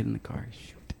DUI with a kid in the car.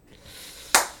 Shoot.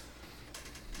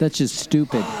 That's just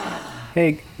stupid.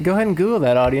 Hey, go ahead and Google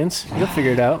that, audience. You'll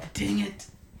figure it out. Dang it.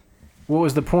 What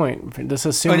was the point? Let's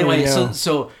assume Anyway, we know.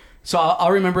 so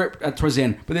I'll remember it towards the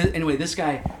end. But anyway, this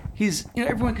guy, he's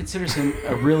everyone considers him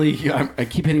a really. I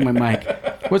keep hitting my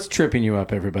mic. What's tripping you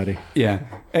up, everybody? Yeah,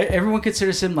 everyone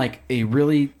considers him like a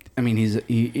really. I mean,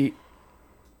 he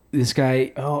this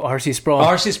guy. Oh, R.C. Sproul.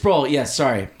 R.C. Sproul. Yes,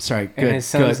 sorry. Good. And his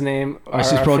son's good. name.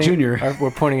 R.C. Sproul Jr.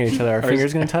 We're pointing at each other. Our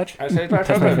fingers going to touch? Touch my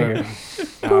finger.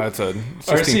 It's a Sistine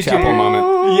R.C. Chapel Jr.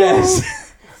 moment.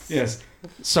 Yes. Yes.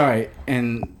 Sorry,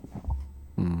 and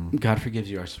God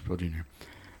forgives you, R.C. Sproul Jr.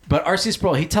 But R.C.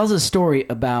 Sproul, he tells a story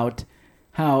about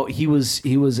how he was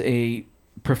a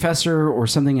professor or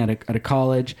something at a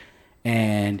college,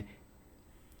 and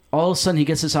all of a sudden he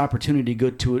gets this opportunity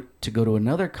to go to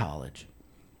another college.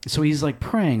 So he's like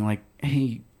praying, like,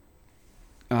 "Hey,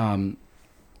 God,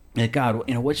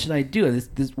 what should I do?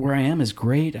 This where I am is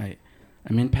great. I'm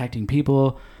impacting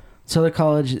people. This other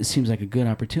college, it seems like a good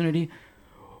opportunity."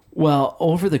 Well,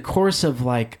 over the course of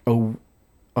like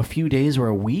a few days or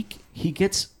a week, he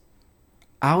gets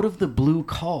out of the blue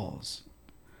calls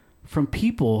from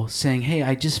people saying, "Hey,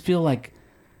 I just feel like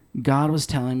God was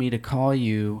telling me to call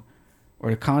you,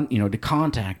 or to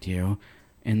contact you,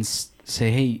 and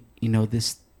say, hey,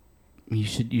 this, you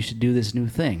should do this new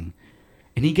thing."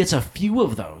 And he gets a few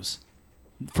of those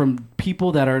from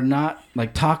people that are not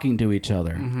like talking to each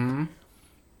other,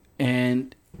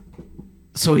 and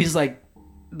so he's like,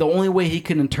 the only way he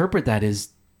can interpret that is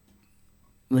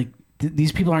like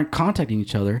these people aren't contacting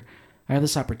each other. I have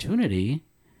this opportunity,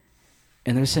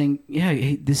 and they're saying, "Yeah,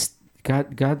 hey, this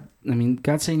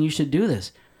God's saying you should do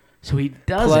this." So he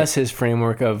does Plus it. his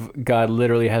framework of God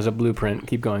literally has a blueprint.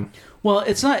 Keep going. Well,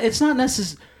 it's not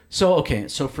necessary.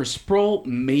 So for Sproul,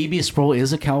 maybe Sproul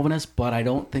is a Calvinist, but I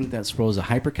don't think that Sproul is a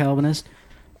hyper Calvinist.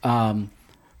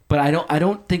 But I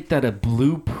don't think that a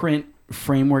blueprint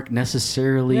framework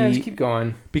necessarily. Yeah, just keep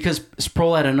going. Because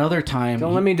Sproul at another time.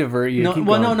 Don't let me divert you. No, Keep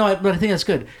well, going. no, but I think that's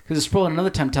good because Sproul at another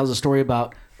time tells a story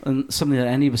about something that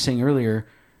Andy was saying earlier,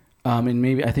 and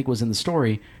maybe I think was in the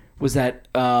story, was that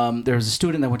there was a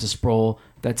student that went to Sproul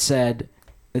that said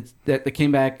that they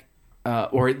came back,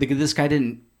 this guy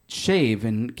didn't shave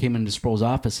and came into Sproul's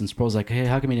office, and Sproul's like, "Hey,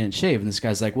 how come he didn't shave?" And this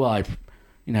guy's like, "Well, I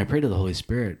prayed to the Holy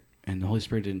Spirit, and the Holy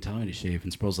Spirit didn't tell me to shave."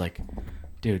 And Sproul's like,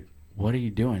 "Dude, what are you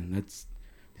doing?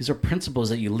 These are principles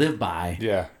that you live by.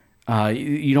 Yeah.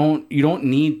 You don't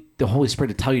need the Holy Spirit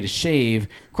to tell you to shave."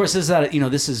 Of course, this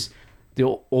is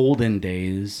the olden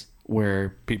days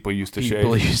where People used to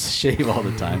people shave. used to shave all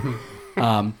the time.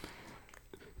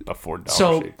 A $4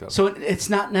 So shave. Though. so it's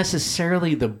not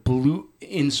necessarily the blue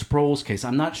in Sproul's case.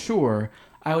 I'm not sure.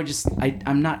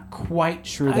 I'm not quite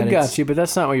sure that I got you, but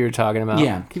that's not what you were talking about.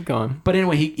 Yeah. Keep going. But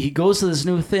anyway, he goes to this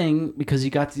new thing because he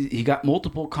got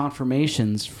multiple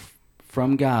confirmations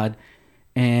from God,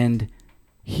 and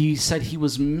he said he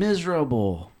was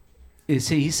miserable.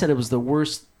 He said it was the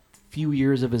worst few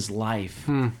years of his life.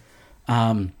 Now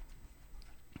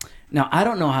I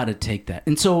don't know how to take that,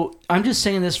 and so I'm just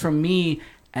saying this from me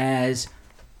as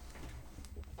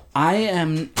I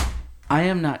am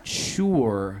not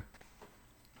sure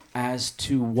as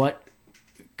to what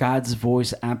God's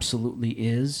voice absolutely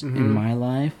is in my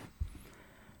life.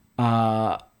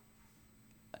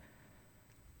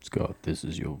 Scott, this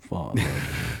is your father.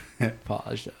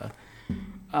 Pasha.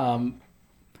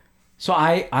 So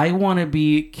I want to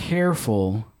be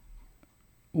careful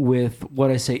with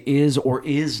what I say is or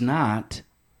is not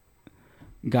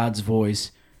God's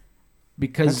voice,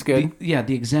 because That's good.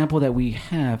 the example that we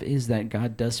have is that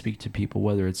God does speak to people,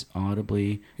 whether it's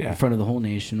audibly in front of the whole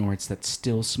nation or it's that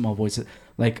still small voice.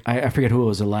 Like I forget who it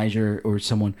was, Elijah or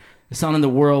someone. It's not in the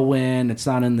whirlwind. It's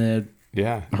not in the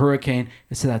hurricane.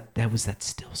 It's that was that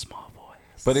still small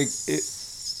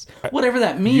voice. But whatever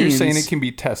that means. You're saying it can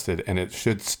be tested and it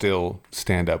should still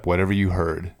stand up, whatever you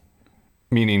heard.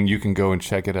 Meaning you can go and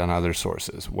check it on other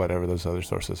sources, whatever those other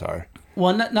sources are.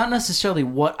 Well, not necessarily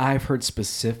what I've heard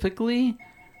specifically,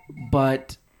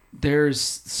 but there's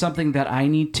something that I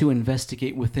need to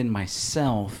investigate within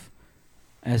myself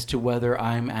as to whether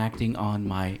I'm acting on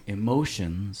my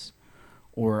emotions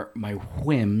or my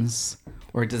whims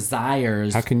or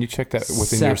desires. How can you check that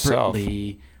within yourself?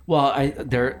 Separately. Well,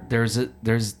 there's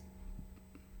excuse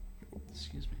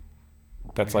me.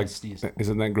 That's I like, gotta sneeze.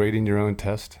 isn't that grading your own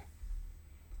test?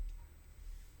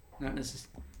 Not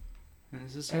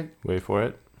necessarily. Wait for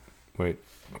it. Wait.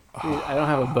 Dude, I don't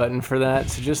have a button for that,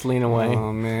 so just lean away.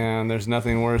 Oh man, there's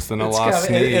nothing worse than a It's lost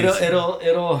gotta- sneeze.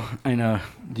 It'll. I know.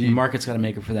 The market's got to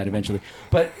make it for that eventually.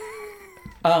 But,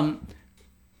 so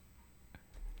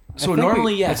think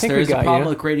normally, I yes, think there we is a got problem you.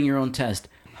 with grading your own test.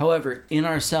 However, in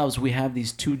ourselves, we have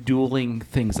these two dueling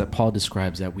things that Paul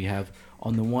describes. That we have,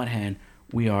 on the one hand,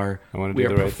 we are I wanna do the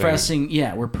right thing. professing.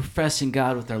 Yeah, we're professing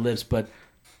God with our lips, but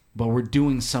we're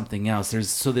doing something else.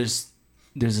 There's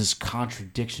this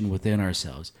contradiction within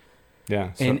ourselves.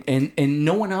 Yeah. So, And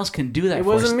no one else can do that. It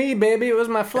for us. wasn't me, baby. It was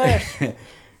my flesh.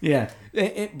 Yeah,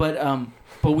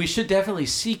 but we should definitely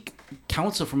seek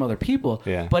counsel from other people.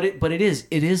 Yeah. But it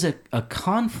is a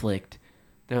conflict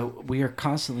that we are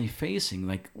constantly facing.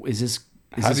 Like, is this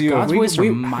God's voice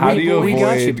or my how do you voice? we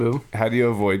got you, avoid boo. how do you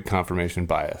avoid confirmation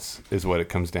bias is what it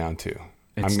comes down to.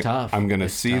 It's tough. I'm gonna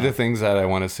It's see tough. the things that I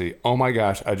want to see. Oh my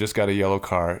gosh, I just got a yellow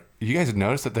car. You guys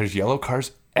notice that there's yellow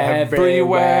cars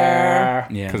everywhere?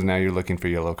 Yeah. Because now you're looking for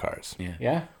yellow cars. Yeah.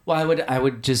 Yeah. Well, I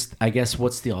would just, I guess,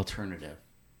 what's the alternative?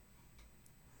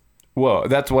 Well,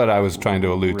 that's what I was trying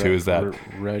to allude to. Red- Is that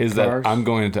red is cars? that I'm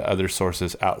going into other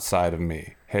sources outside of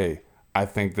me. Hey, I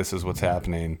think this is what's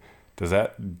happening. Does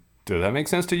that make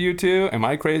sense to you too? Am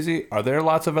I crazy? Are there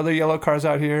lots of other yellow cars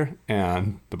out here?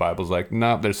 And the Bible's like,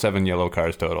 no, there's 7 yellow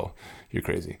cars total. You're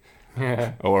crazy.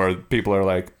 Yeah. Or people are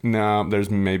like, no, there's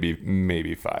maybe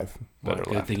 5 that are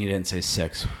Good left. thing you didn't say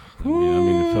 6. I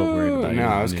mean, I felt worried about No, you.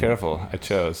 I was careful. I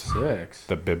chose 6.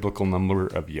 the biblical number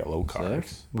of yellow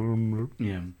cards. 6?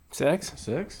 Yeah. Sex?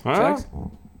 6? Huh? Sex?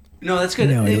 No, that's good.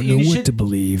 Now I don't know you what should, to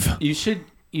believe. You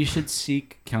should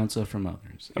seek counsel from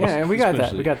others. Yeah, and we got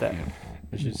that. Especially- We got that. yeah.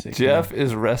 I should say Jeff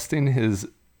is resting his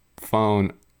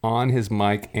phone on his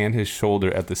mic and his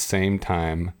shoulder at the same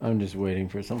time. I'm just waiting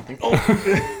for something.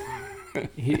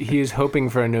 He is hoping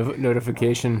for a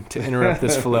notification to interrupt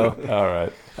this flow. All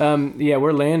right. Yeah,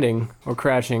 we're landing or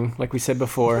crashing, like we said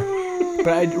before.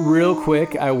 But real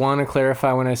quick, I want to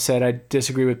clarify when I said I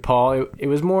disagree with Paul. It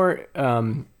was more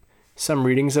some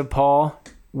readings of Paul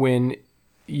when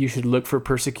you should look for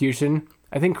persecution.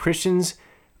 I think Christians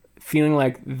feeling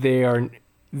like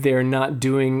they're not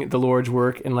doing the Lord's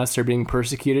work unless they're being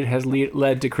persecuted has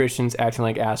led to Christians acting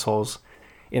like assholes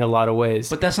in a lot of ways.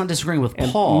 But that's not disagreeing with And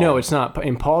Paul. no, it's not.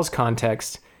 In Paul's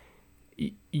context,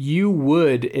 you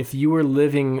would, if you were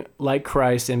living like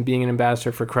Christ and being an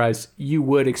ambassador for Christ, you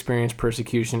would experience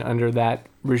persecution under that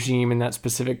regime in that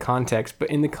specific context. But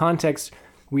in the context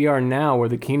we are now, where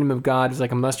the kingdom of God is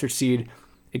like a mustard seed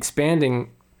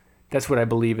expanding, that's what I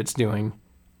believe it's doing.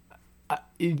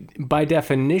 By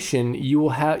definition, you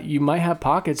might have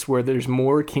pockets where there's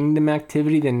more kingdom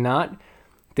activity than not.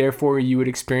 Therefore, you would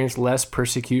experience less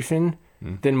persecution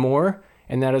than more,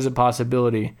 and that is a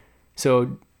possibility.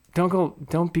 So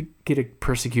don't get a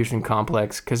persecution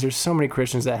complex, because there's so many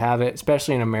Christians that have it,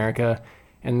 especially in America,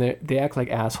 and they act like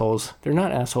assholes. They're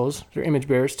not assholes. They're image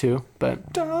bearers too.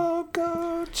 But Don't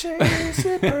go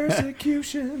chasing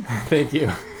persecution. thank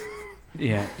you.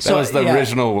 Yeah. That was the yeah.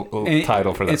 original And-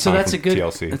 title for that and so song that's from a good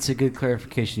TLC. That's a good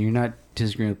clarification. You're not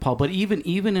disagreeing with Paul, but even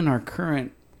in our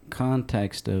current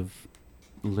context of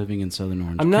living in Southern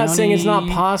Orange I'm not saying it's not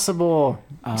County, possible,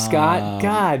 Scott.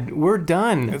 God, we're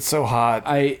done. It's so hot.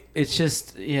 It's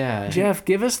just Jeff,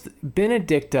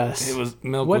 benedict us. It was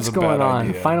milk. What's was a going bad on?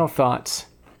 idea. Final thoughts.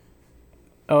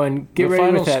 Oh, and get The ready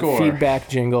final with that score. feedback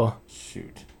jingle.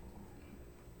 Shoot.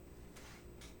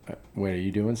 Wait, are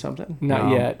you doing something? Not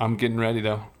No, yet. I'm getting ready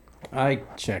though. I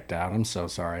checked out. I'm so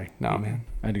sorry. No, man.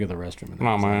 I had to go to the restroom.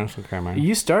 No, man. It's okay, man.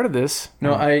 You started this.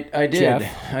 No, I did.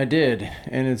 Jeff. I did.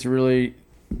 And it's really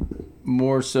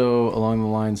more so along the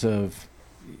lines of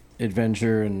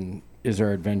adventure, and is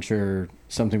our adventure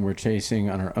something we're chasing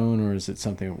on our own, or is it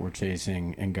something that we're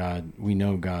chasing and we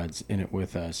know God's in it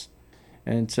with us?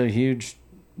 And it's a huge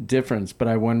difference, but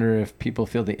I wonder if people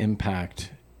feel the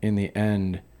impact in the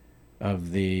end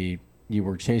of you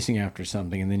were chasing after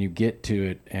something and then you get to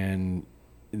it and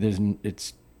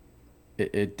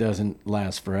it doesn't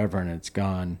last forever and it's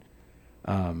gone.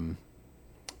 And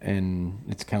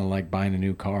it's kind of like buying a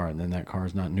new car and then that car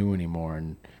is not new anymore.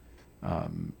 And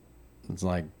it's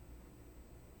like,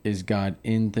 is God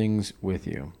in things with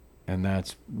you? And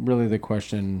that's really the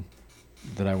question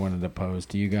that I wanted to pose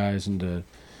to you guys and to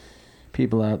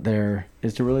people out there,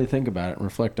 is to really think about it and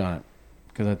reflect on it.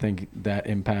 Because I think that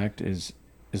impact is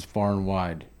far and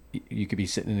wide. You could be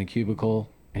sitting in a cubicle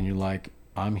and you're like,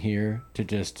 I'm here to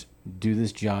just do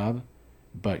this job,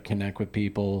 but connect with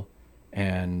people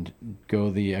and go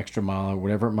the extra mile or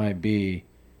whatever it might be.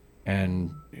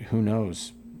 And who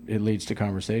knows, it leads to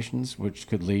conversations, which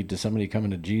could lead to somebody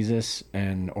coming to Jesus,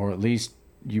 or at least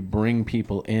you bring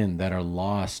people in that are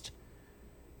lost.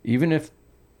 Even if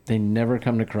they never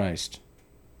come to Christ,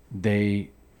 they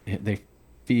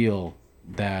feel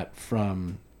that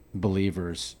from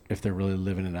believers if they're really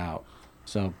living it out.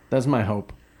 So that's my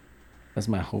hope. That's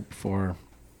my hope for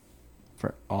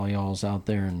all y'all's out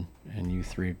there and you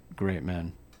three great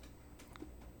men.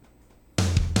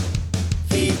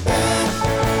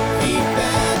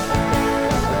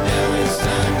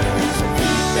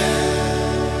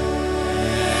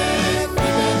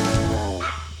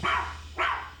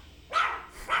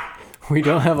 We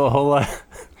don't have a whole lot.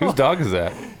 Whose dog is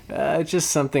that? It's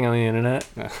just something on the internet.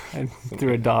 I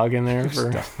threw a dog in there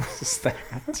for.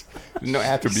 No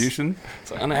attribution.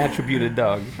 It's an unattributed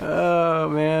dog. Oh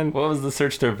man, What was the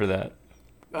search term for that?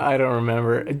 I don't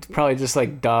remember. It's probably just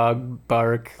like dog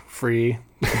bark free.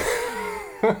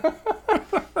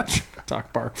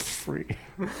 Talk bark free.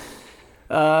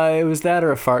 It was that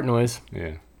or a fart noise.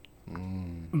 Yeah.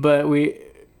 But we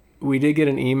did get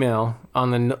an email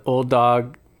on the Old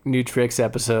Dog New Tricks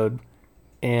episode,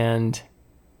 and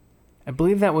I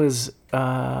believe that was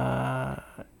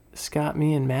Scott,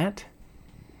 me, and Matt.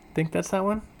 Think that's that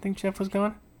one? Think Jeff was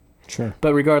going? Sure.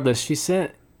 But regardless,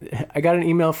 I got an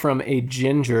email from a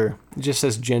Ginger. It just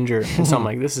says Ginger. And so I'm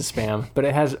like, this is spam. But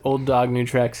it has Old Dog New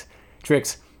Tricks.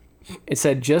 It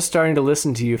said, just starting to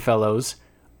listen to you fellows.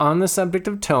 on the subject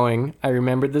of towing, I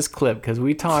remembered this clip because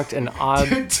we talked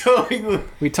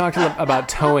we talked about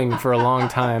towing for a long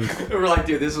time. We're like,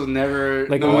 dude, this was never.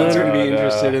 Like, No one's gonna be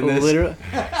interested in this. Literally,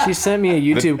 she sent me a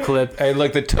YouTube clip, Hey,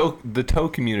 look, the toe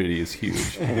community is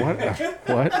huge.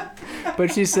 What?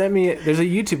 but she sent me. There's a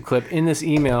YouTube clip in this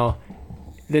email.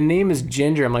 The name is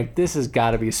Ginger. I'm like, this has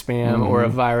got to be spam or a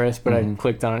virus, but I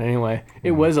clicked on it anyway.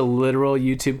 It was a literal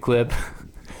YouTube clip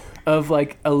of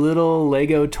like a little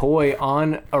Lego toy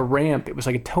on a ramp. It was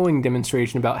like a towing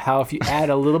demonstration about how if you add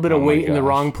a little bit of Oh my weight in the gosh.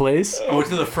 wrong place. Oh,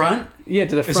 to the front. Yeah,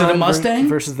 to the Is it front a Mustang?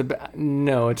 versus the back.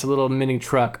 No, it's a little mini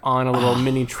truck on a little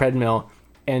mini treadmill.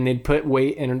 And they'd put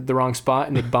weight in the wrong spot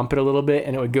and they'd bump it a little bit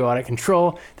and it would go out of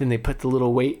control. Then they put the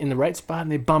little weight in the right spot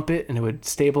and they bump it and it would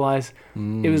stabilize.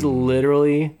 It was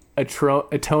literally a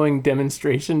towing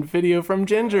demonstration video from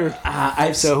Ginger.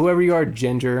 So whoever you are,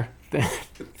 Ginger,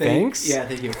 thanks. Yeah,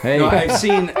 thank you. Hey. No, I've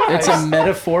seen. It's a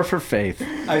metaphor for faith.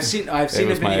 I've seen It a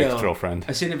was my video. ex-girlfriend.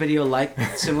 I've seen a video like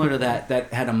similar to that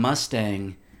had a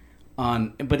Mustang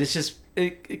on, but it's just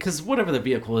because whatever the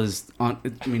vehicle is on.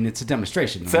 I mean, it's a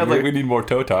demonstration. Sounds like we need more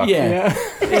toe talk. Yeah,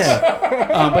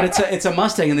 yeah. But it's a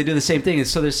Mustang, and they do the same thing. And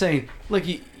so they're saying, look,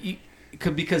 you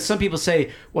could, because some people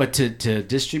say what to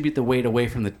distribute the weight away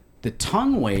from the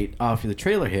tongue weight off of the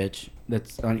trailer hitch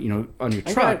that's on on your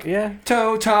truck. Yeah.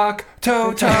 Toe talk.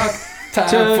 Toe talk. Time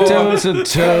Toe for talk.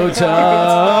 Toe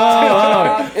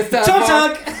talk. It's time Toe for-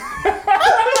 talk.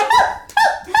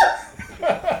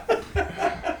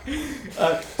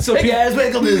 So Guys,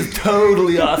 welcome to this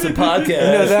totally awesome podcast.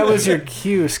 No, that was your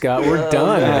cue, Scott. We're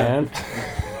done, man.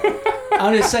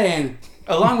 I'm just saying,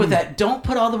 along with that, don't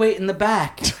put all the weight in the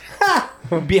back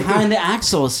behind the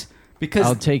axles because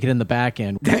I'll take it in the back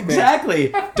end.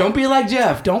 exactly. Don't be like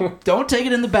Jeff. Don't take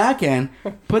it in the back end.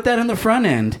 Put that in the front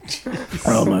end.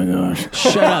 Oh my gosh.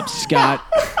 Shut up, Scott.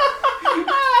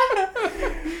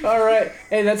 All right.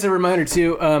 Hey, that's a reminder,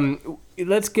 too.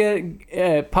 Let's get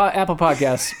Apple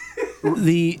Podcasts.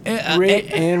 Rate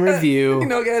and review.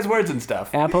 Guys, words and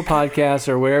stuff. Apple Podcasts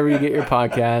or wherever you get your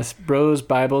podcasts.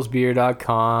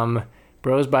 brosbiblesbeer.com.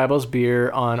 Bros Bibles Beer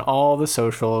on all the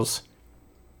socials.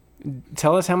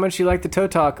 Tell us how much you like the toe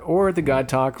talk or the God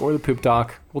talk or the poop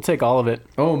talk. We'll take all of it.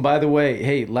 Oh, and by the way,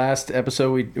 hey, last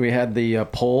episode we had the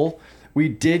poll. We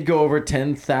did go over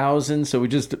 10,000, so we're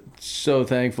just so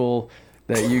thankful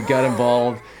that you got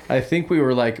involved. I think we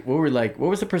were like, what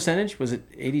was the percentage? Was it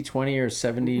 80-20 or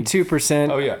 70?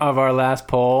 2% of our last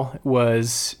poll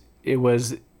was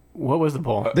what was the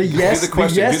poll? The yes, Do the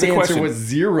question. the yes Do the answer question. was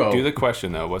 0. Do the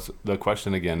question, though. What's the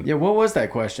question again? Yeah, what was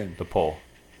that question? The poll.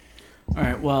 All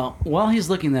right. Well, while he's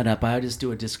looking that up, I just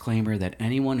do a disclaimer that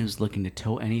anyone who's looking to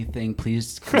tow anything,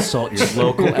 please consult your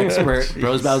local expert.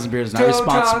 Bros, Bows, and Beers is not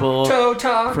responsible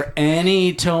for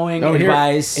any towing Oh, here.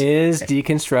 advice. Is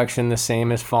deconstruction the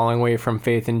same as falling away from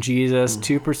faith in Jesus?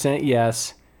 2%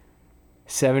 yes,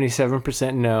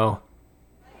 77% no,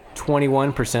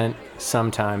 21%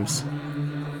 sometimes.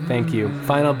 Thank you.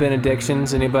 Final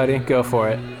benedictions, anybody? Go for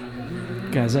it.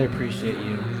 Guys, I appreciate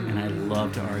you, and I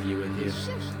love to argue with you.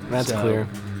 That's So- clear.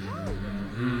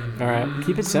 All right,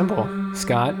 keep it simple,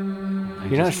 Scott.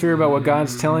 You're not sure about what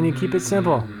God's telling you, keep it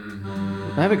simple.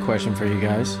 I have a question for you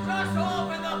guys.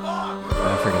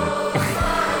 Forget it.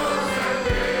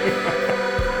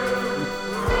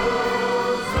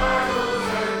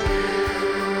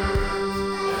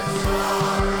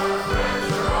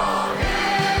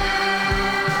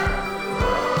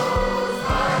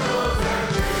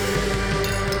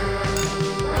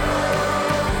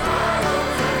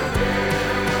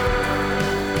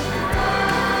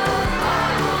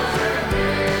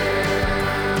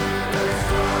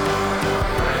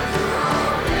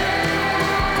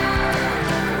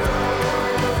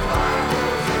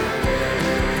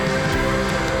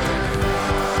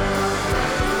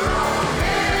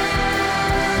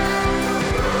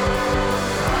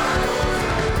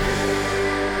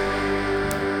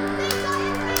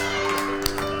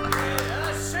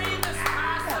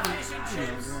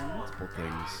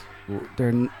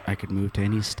 I could move to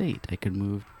any state. I could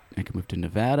move to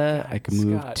Nevada. I could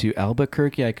move Scott. to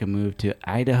Albuquerque. I could move to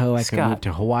Idaho. I could move Scott.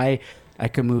 to Hawaii. I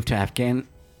could move to Afghan.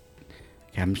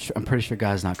 Okay, I'm pretty sure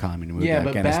God's not calling me to move to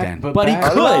Afghanistan. but he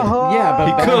back- could. Yeah, but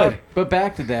He back- could. But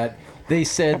back to that, they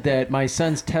said that my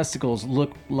son's testicles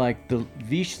look like the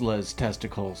Vishla's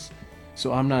testicles,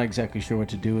 so I'm not exactly sure what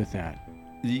to do with that.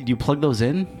 You plug those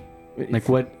in? Like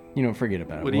what? Forget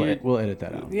about it. What do you- We'll edit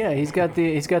that out. Yeah, he's got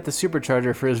the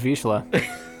supercharger for his Vishla.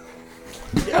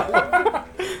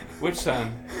 Which son?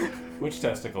 Which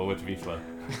testicle? Which Vishla?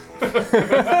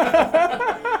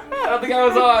 think I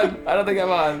was on. I don't think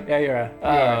I'm on. Yeah, you're right.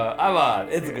 I'm on.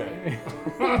 It's good.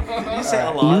 You say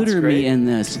Allah. It's Neuter great. me in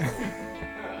this.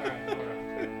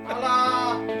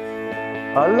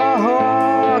 Allahu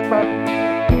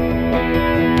Akbar.